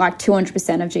was something like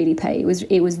 200% of GDP.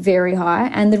 It was very high.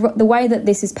 And the way that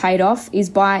this is paid off is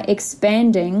by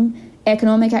expanding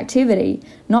economic activity,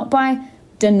 not by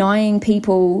denying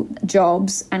people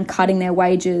jobs and cutting their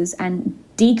wages and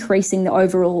decreasing the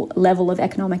overall level of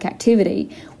economic activity.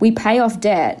 We pay off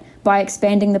debt by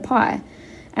expanding the pie.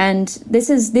 And this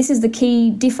is the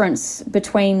key difference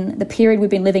between the period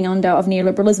we've been living under of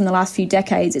neoliberalism the last few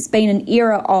decades. It's been an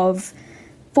era of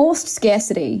forced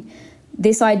scarcity.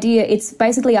 This idea, it's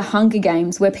basically a Hunger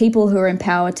Games where people who are in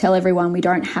power tell everyone we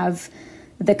don't have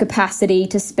the capacity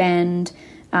to spend.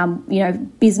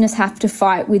 Business have to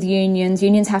fight with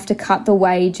unions have to cut the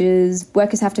wages,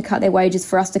 workers have to cut their wages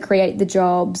for us to create the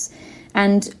jobs.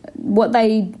 And what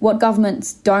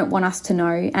governments don't want us to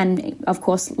know, and of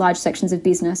course large sections of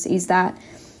business, is that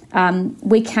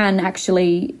we can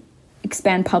actually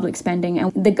expand public spending,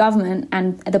 and the government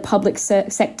and the public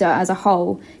sector as a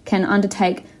whole can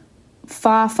undertake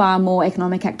far, far more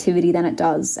economic activity than it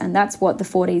does. And that's what the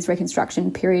 40s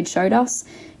reconstruction period showed us.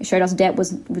 It showed us debt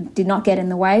did not get in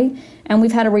the way. And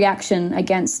we've had a reaction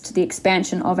against the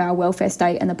expansion of our welfare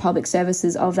state and the public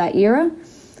services of that era.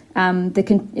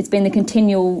 It's been the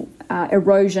continual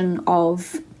erosion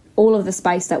of all of the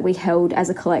space that we held as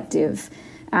a collective,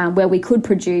 where we could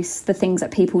produce the things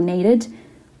that people needed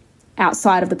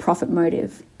outside of the profit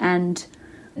motive. And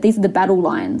these are the battle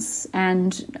lines,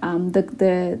 and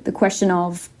the question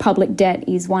of public debt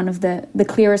is one of the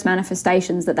clearest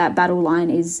manifestations that battle line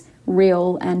is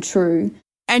real and true.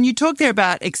 And you talk there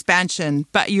about expansion,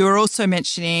 but you're also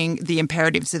mentioning the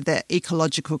imperatives of the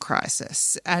ecological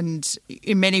crisis. And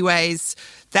in many ways,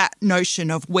 that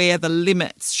notion of where the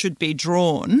limits should be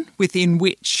drawn within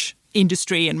which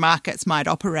industry and markets might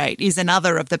operate is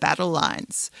another of the battle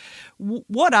lines.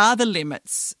 What are the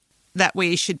limits that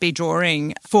we should be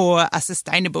drawing for a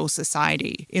sustainable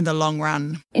society in the long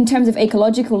run? In terms of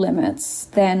ecological limits,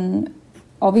 then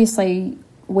obviously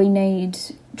we need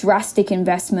drastic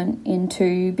investment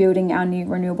into building our new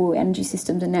renewable energy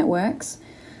systems and networks.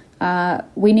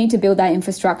 We need to build that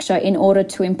infrastructure in order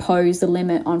to impose the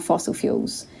limit on fossil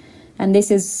fuels. And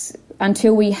this is,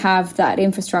 until we have that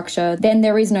infrastructure, then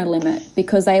there is no limit,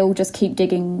 because they all just keep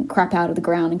digging crap out of the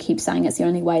ground and keep saying it's the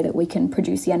only way that we can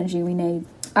produce the energy we need.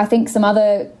 I think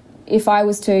if I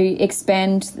was to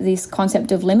expand this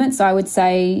concept of limits, I would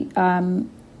say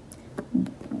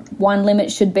one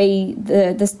limit should be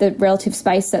the relative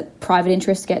space that private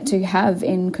interests get to have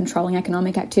in controlling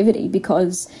economic activity,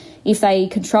 because if they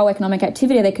control economic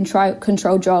activity, they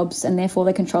control jobs, and therefore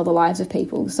they control the lives of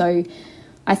people. So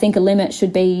I think a limit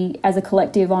should be, as a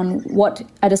collective, on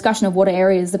a discussion of what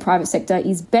areas the private sector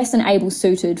is best and able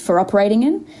suited for operating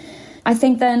in. I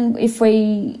think then if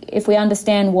we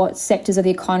understand what sectors of the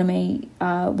economy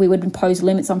we would impose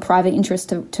limits on private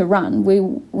interest to run,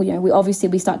 we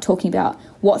obviously start talking about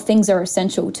what things are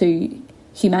essential to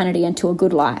humanity and to a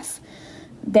good life.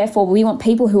 Therefore, we want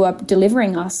people who are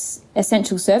delivering us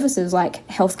essential services like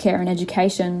healthcare and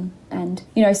education and,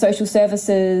 social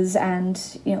services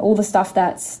and, all the stuff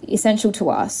that's essential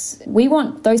to us. We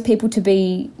want those people to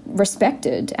be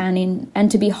respected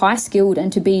and to be high skilled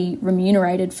and to be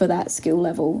remunerated for that skill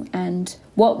level. And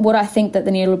what I think that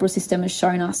the neoliberal system has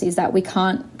shown us is that we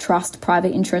can't trust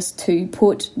private interests to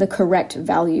put the correct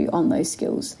value on those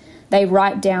skills. They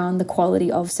write down the quality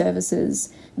of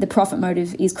services. The profit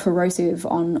motive is corrosive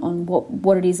on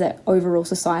what it is that overall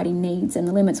society needs and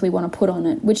the limits we want to put on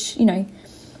it, which,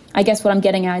 I guess what I'm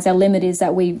getting at is our limit is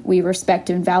that we respect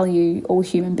and value all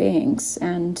human beings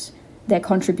and their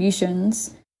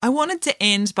contributions. I wanted to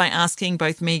end by asking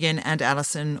both Megan and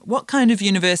Alison what kind of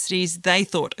universities they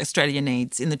thought Australia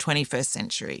needs in the 21st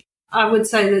century. I would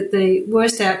say that the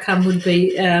worst outcome would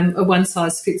be a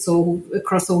one-size-fits-all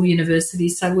across all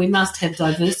universities. So we must have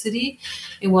diversity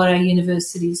in what our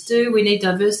universities do. We need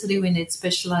diversity, we need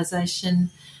specialisation,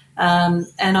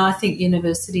 and I think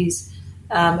universities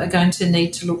are going to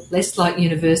need to look less like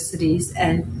universities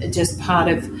and just part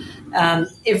of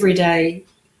everyday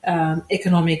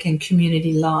economic and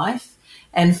community life,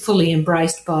 and fully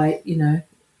embraced by,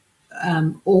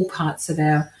 all parts of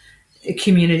our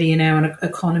community and our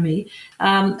economy.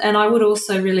 And I would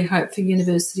also really hope for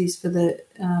universities for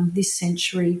this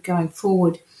century going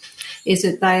forward is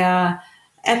that they are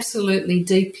absolutely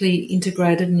deeply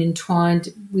integrated and entwined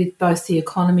with both the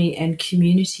economy and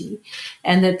community,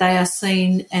 and that they are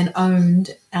seen and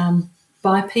owned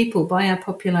by people, by our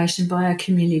population, by our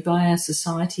community, by our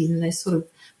society, and they're sort of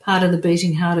part of the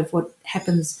beating heart of what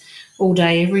happens all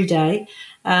day, every day.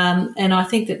 And I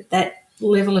think that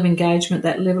level of engagement,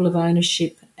 that level of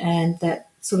ownership, and that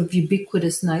sort of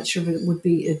ubiquitous nature of it would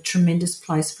be a tremendous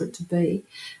place for it to be.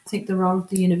 I think the role of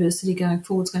the university going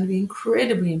forward is going to be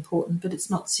incredibly important, but it's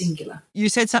not singular. You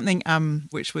said something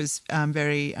which was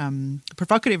very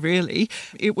provocative, really.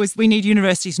 It was, we need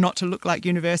universities not to look like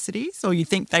universities, or you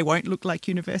think they won't look like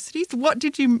universities. What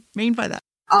did you mean by that?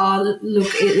 Oh,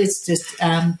 look, it's just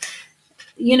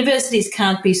universities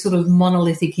can't be sort of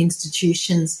monolithic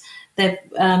institutions. They've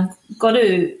got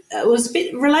to, it was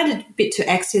related a bit to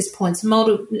access points,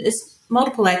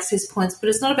 multiple access points, but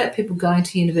it's not about people going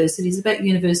to universities. It's about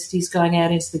universities going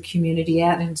out into the community,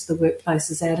 out into the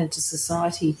workplaces, out into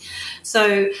society.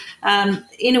 So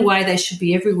in a way, they should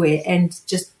be everywhere and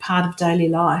just part of daily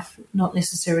life, not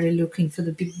necessarily looking for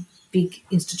the big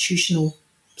institutional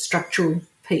structural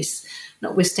piece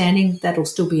notwithstanding, that'll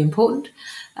still be important.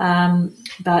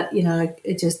 But,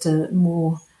 it's just a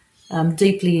more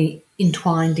deeply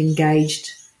entwined,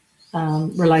 engaged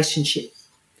relationship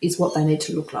is what they need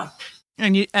to look like.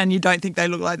 And you don't think they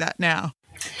look like that now?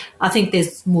 I think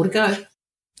there's more to go.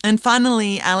 And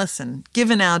finally, Alison,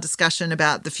 given our discussion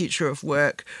about the future of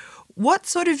work, what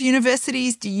sort of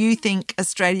universities do you think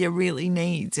Australia really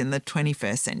needs in the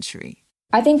 21st century?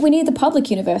 I think we need the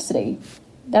public university.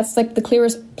 That's like the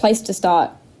clearest place to start.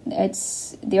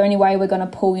 It's the only way we're going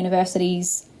to pull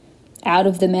universities out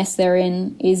of the mess they're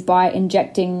in is by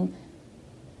injecting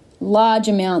large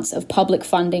amounts of public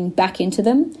funding back into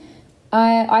them.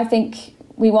 I think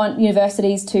we want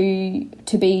universities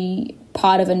to be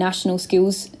part of a national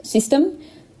skills system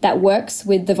that works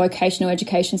with the vocational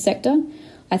education sector.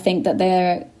 I think that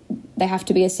they have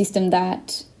to be a system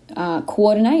that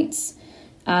coordinates,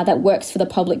 that works for the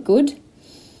public good.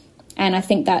 And I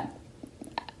think that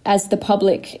as the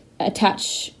public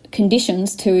attach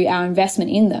conditions to our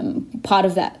investment in them, part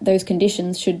of those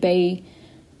conditions should be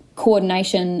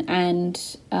coordination and,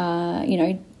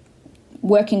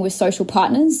 working with social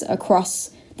partners across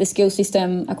the skill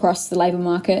system, across the labour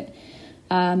market.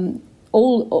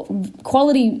 All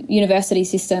quality university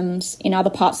systems in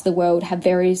other parts of the world have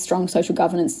very strong social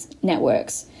governance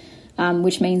networks,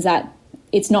 which means that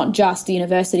it's not just the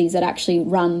universities that actually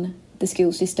run the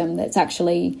skill system. That's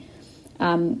actually,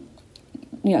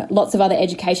 lots of other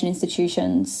education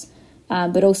institutions,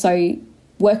 but also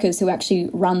workers who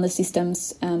actually run the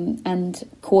systems and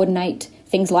coordinate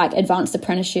things like advanced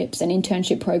apprenticeships and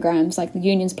internship programs. Like the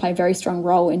unions play a very strong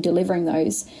role in delivering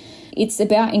those. It's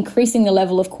about increasing the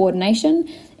level of coordination,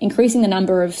 increasing the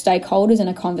number of stakeholders in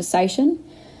a conversation.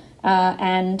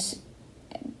 And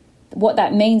what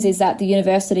that means is that the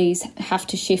universities have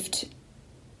to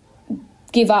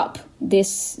give up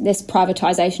this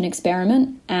privatisation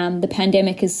experiment. The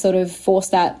pandemic has sort of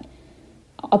forced that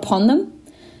upon them.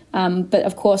 But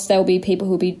of course, there will be people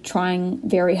who will be trying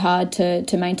very hard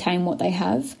to maintain what they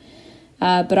have.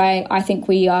 But I think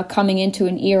we are coming into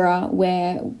an era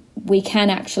where we can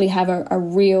actually have a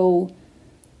real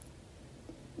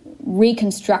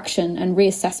reconstruction and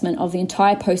reassessment of the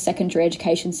entire post-secondary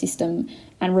education system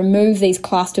and remove these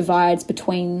class divides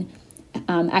between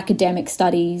academic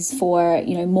studies for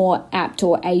more apt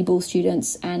or able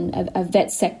students and a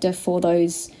vet sector for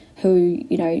those who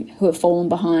have fallen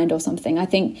behind or something. I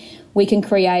think we can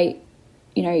create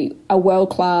a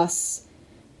world-class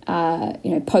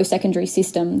post-secondary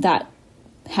system that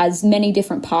has many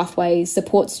different pathways,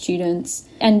 supports students,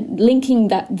 and linking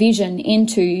that vision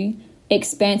into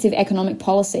expansive economic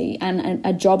policy and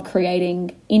a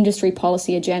job-creating industry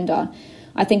policy agenda.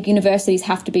 I think universities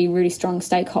have to be really strong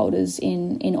stakeholders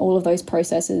in all of those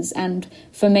processes. And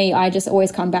for me, I just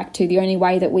always come back to the only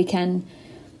way that we can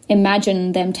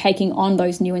imagine them taking on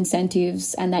those new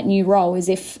incentives and that new role is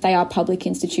if they are public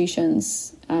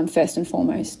institutions, first and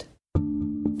foremost.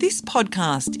 This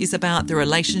podcast is about the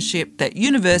relationship that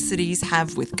universities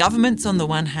have with governments on the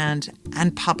one hand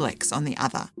and publics on the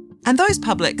other. And those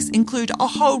publics include a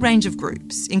whole range of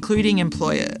groups, including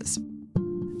employers.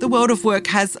 The world of work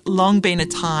has long been a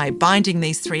tie binding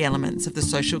these three elements of the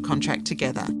social contract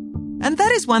together. And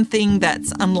that is one thing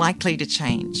that's unlikely to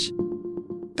change.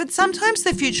 But sometimes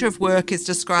the future of work is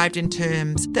described in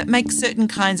terms that make certain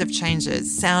kinds of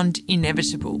changes sound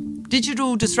inevitable.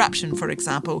 Digital disruption, for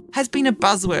example, has been a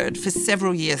buzzword for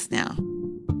several years now.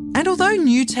 And although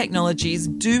new technologies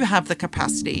do have the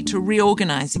capacity to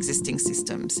reorganise existing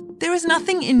systems, there is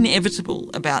nothing inevitable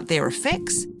about their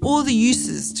effects or the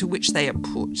uses to which they are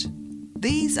put.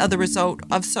 These are the result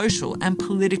of social and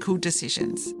political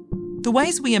decisions. The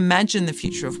ways we imagine the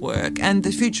future of work and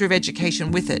the future of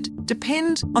education with it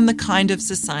depend on the kind of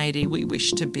society we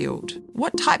wish to build.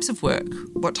 What types of work,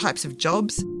 what types of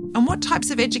jobs, and what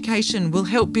types of education will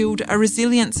help build a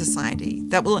resilient society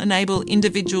that will enable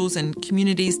individuals and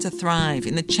communities to thrive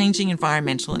in the changing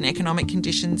environmental and economic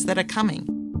conditions that are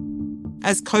coming.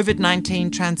 As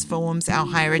COVID-19 transforms our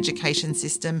higher education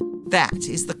system, that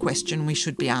is the question we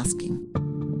should be asking.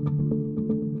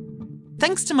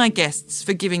 Thanks to my guests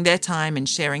for giving their time and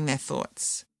sharing their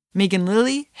thoughts. Megan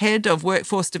Lilly, Head of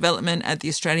Workforce Development at the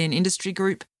Australian Industry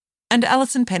Group, and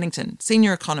Alison Pennington,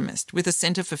 Senior Economist with the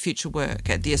Centre for Future Work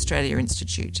at the Australia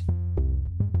Institute.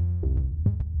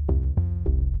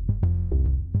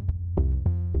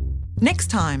 Next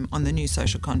time on The New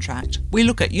Social Contract, we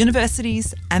look at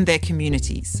universities and their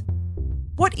communities.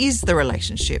 What is the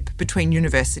relationship between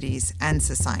universities and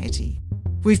society?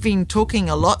 We've been talking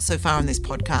a lot so far on this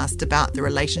podcast about the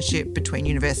relationship between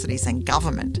universities and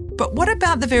government. But what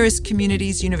about the various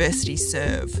communities universities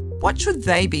serve? What should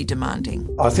they be demanding?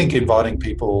 I think inviting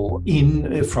people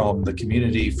in from the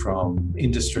community, from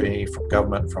industry, from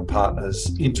government, from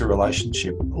partners into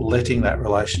relationship, letting that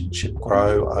relationship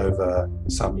grow over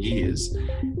some years,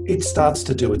 it starts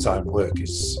to do its own work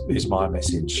is my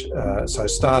message. So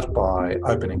start by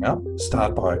opening up,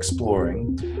 start by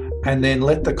exploring, and then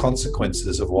let the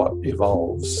consequences of what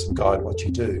evolves guide what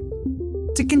you do.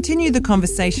 To continue the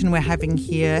conversation we're having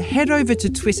here, head over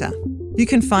to Twitter. You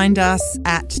can find us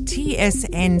at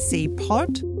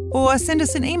TSNCpod or send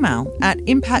us an email at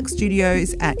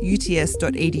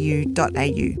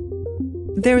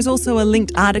impactstudios@uts.edu.au. There is also a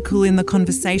linked article in the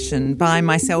conversation by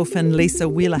myself and Lisa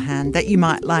Wheelahan that you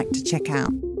might like to check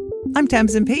out. I'm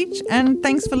Tamsin Peach, and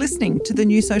thanks for listening to The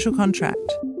New Social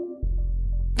Contract.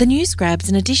 The news grabs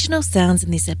and additional sounds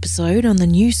in this episode on the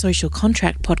New Social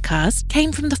Contract podcast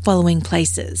came from the following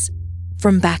places.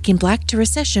 From Back in Black to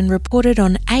Recession reported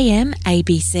on AM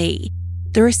ABC.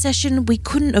 The Recession We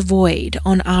Couldn't Avoid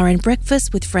on RN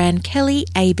Breakfast with Fran Kelly,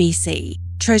 ABC.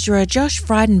 Treasurer Josh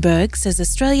Frydenberg says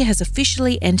Australia has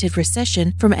officially entered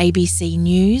recession from ABC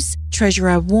News.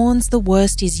 Treasurer warns the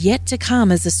worst is yet to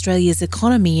come as Australia's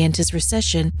economy enters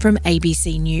recession from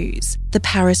ABC News. The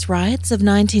Paris riots of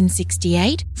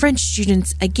 1968. French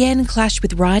students again clash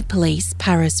with riot police,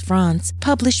 Paris, France,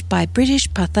 published by British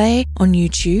Pathé on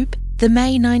YouTube. The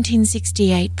May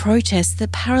 1968 protests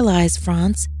that paralysed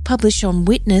France, published on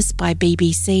Witness by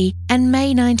BBC, and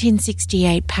May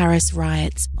 1968 Paris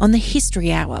riots on the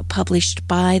History Hour, published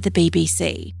by the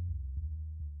BBC.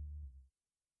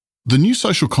 The New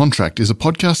Social Contract is a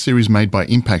podcast series made by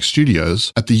Impact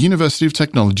Studios at the University of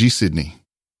Technology, Sydney.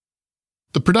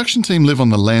 The production team live on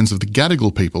the lands of the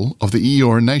Gadigal people of the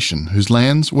Eora Nation, whose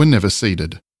lands were never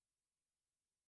ceded.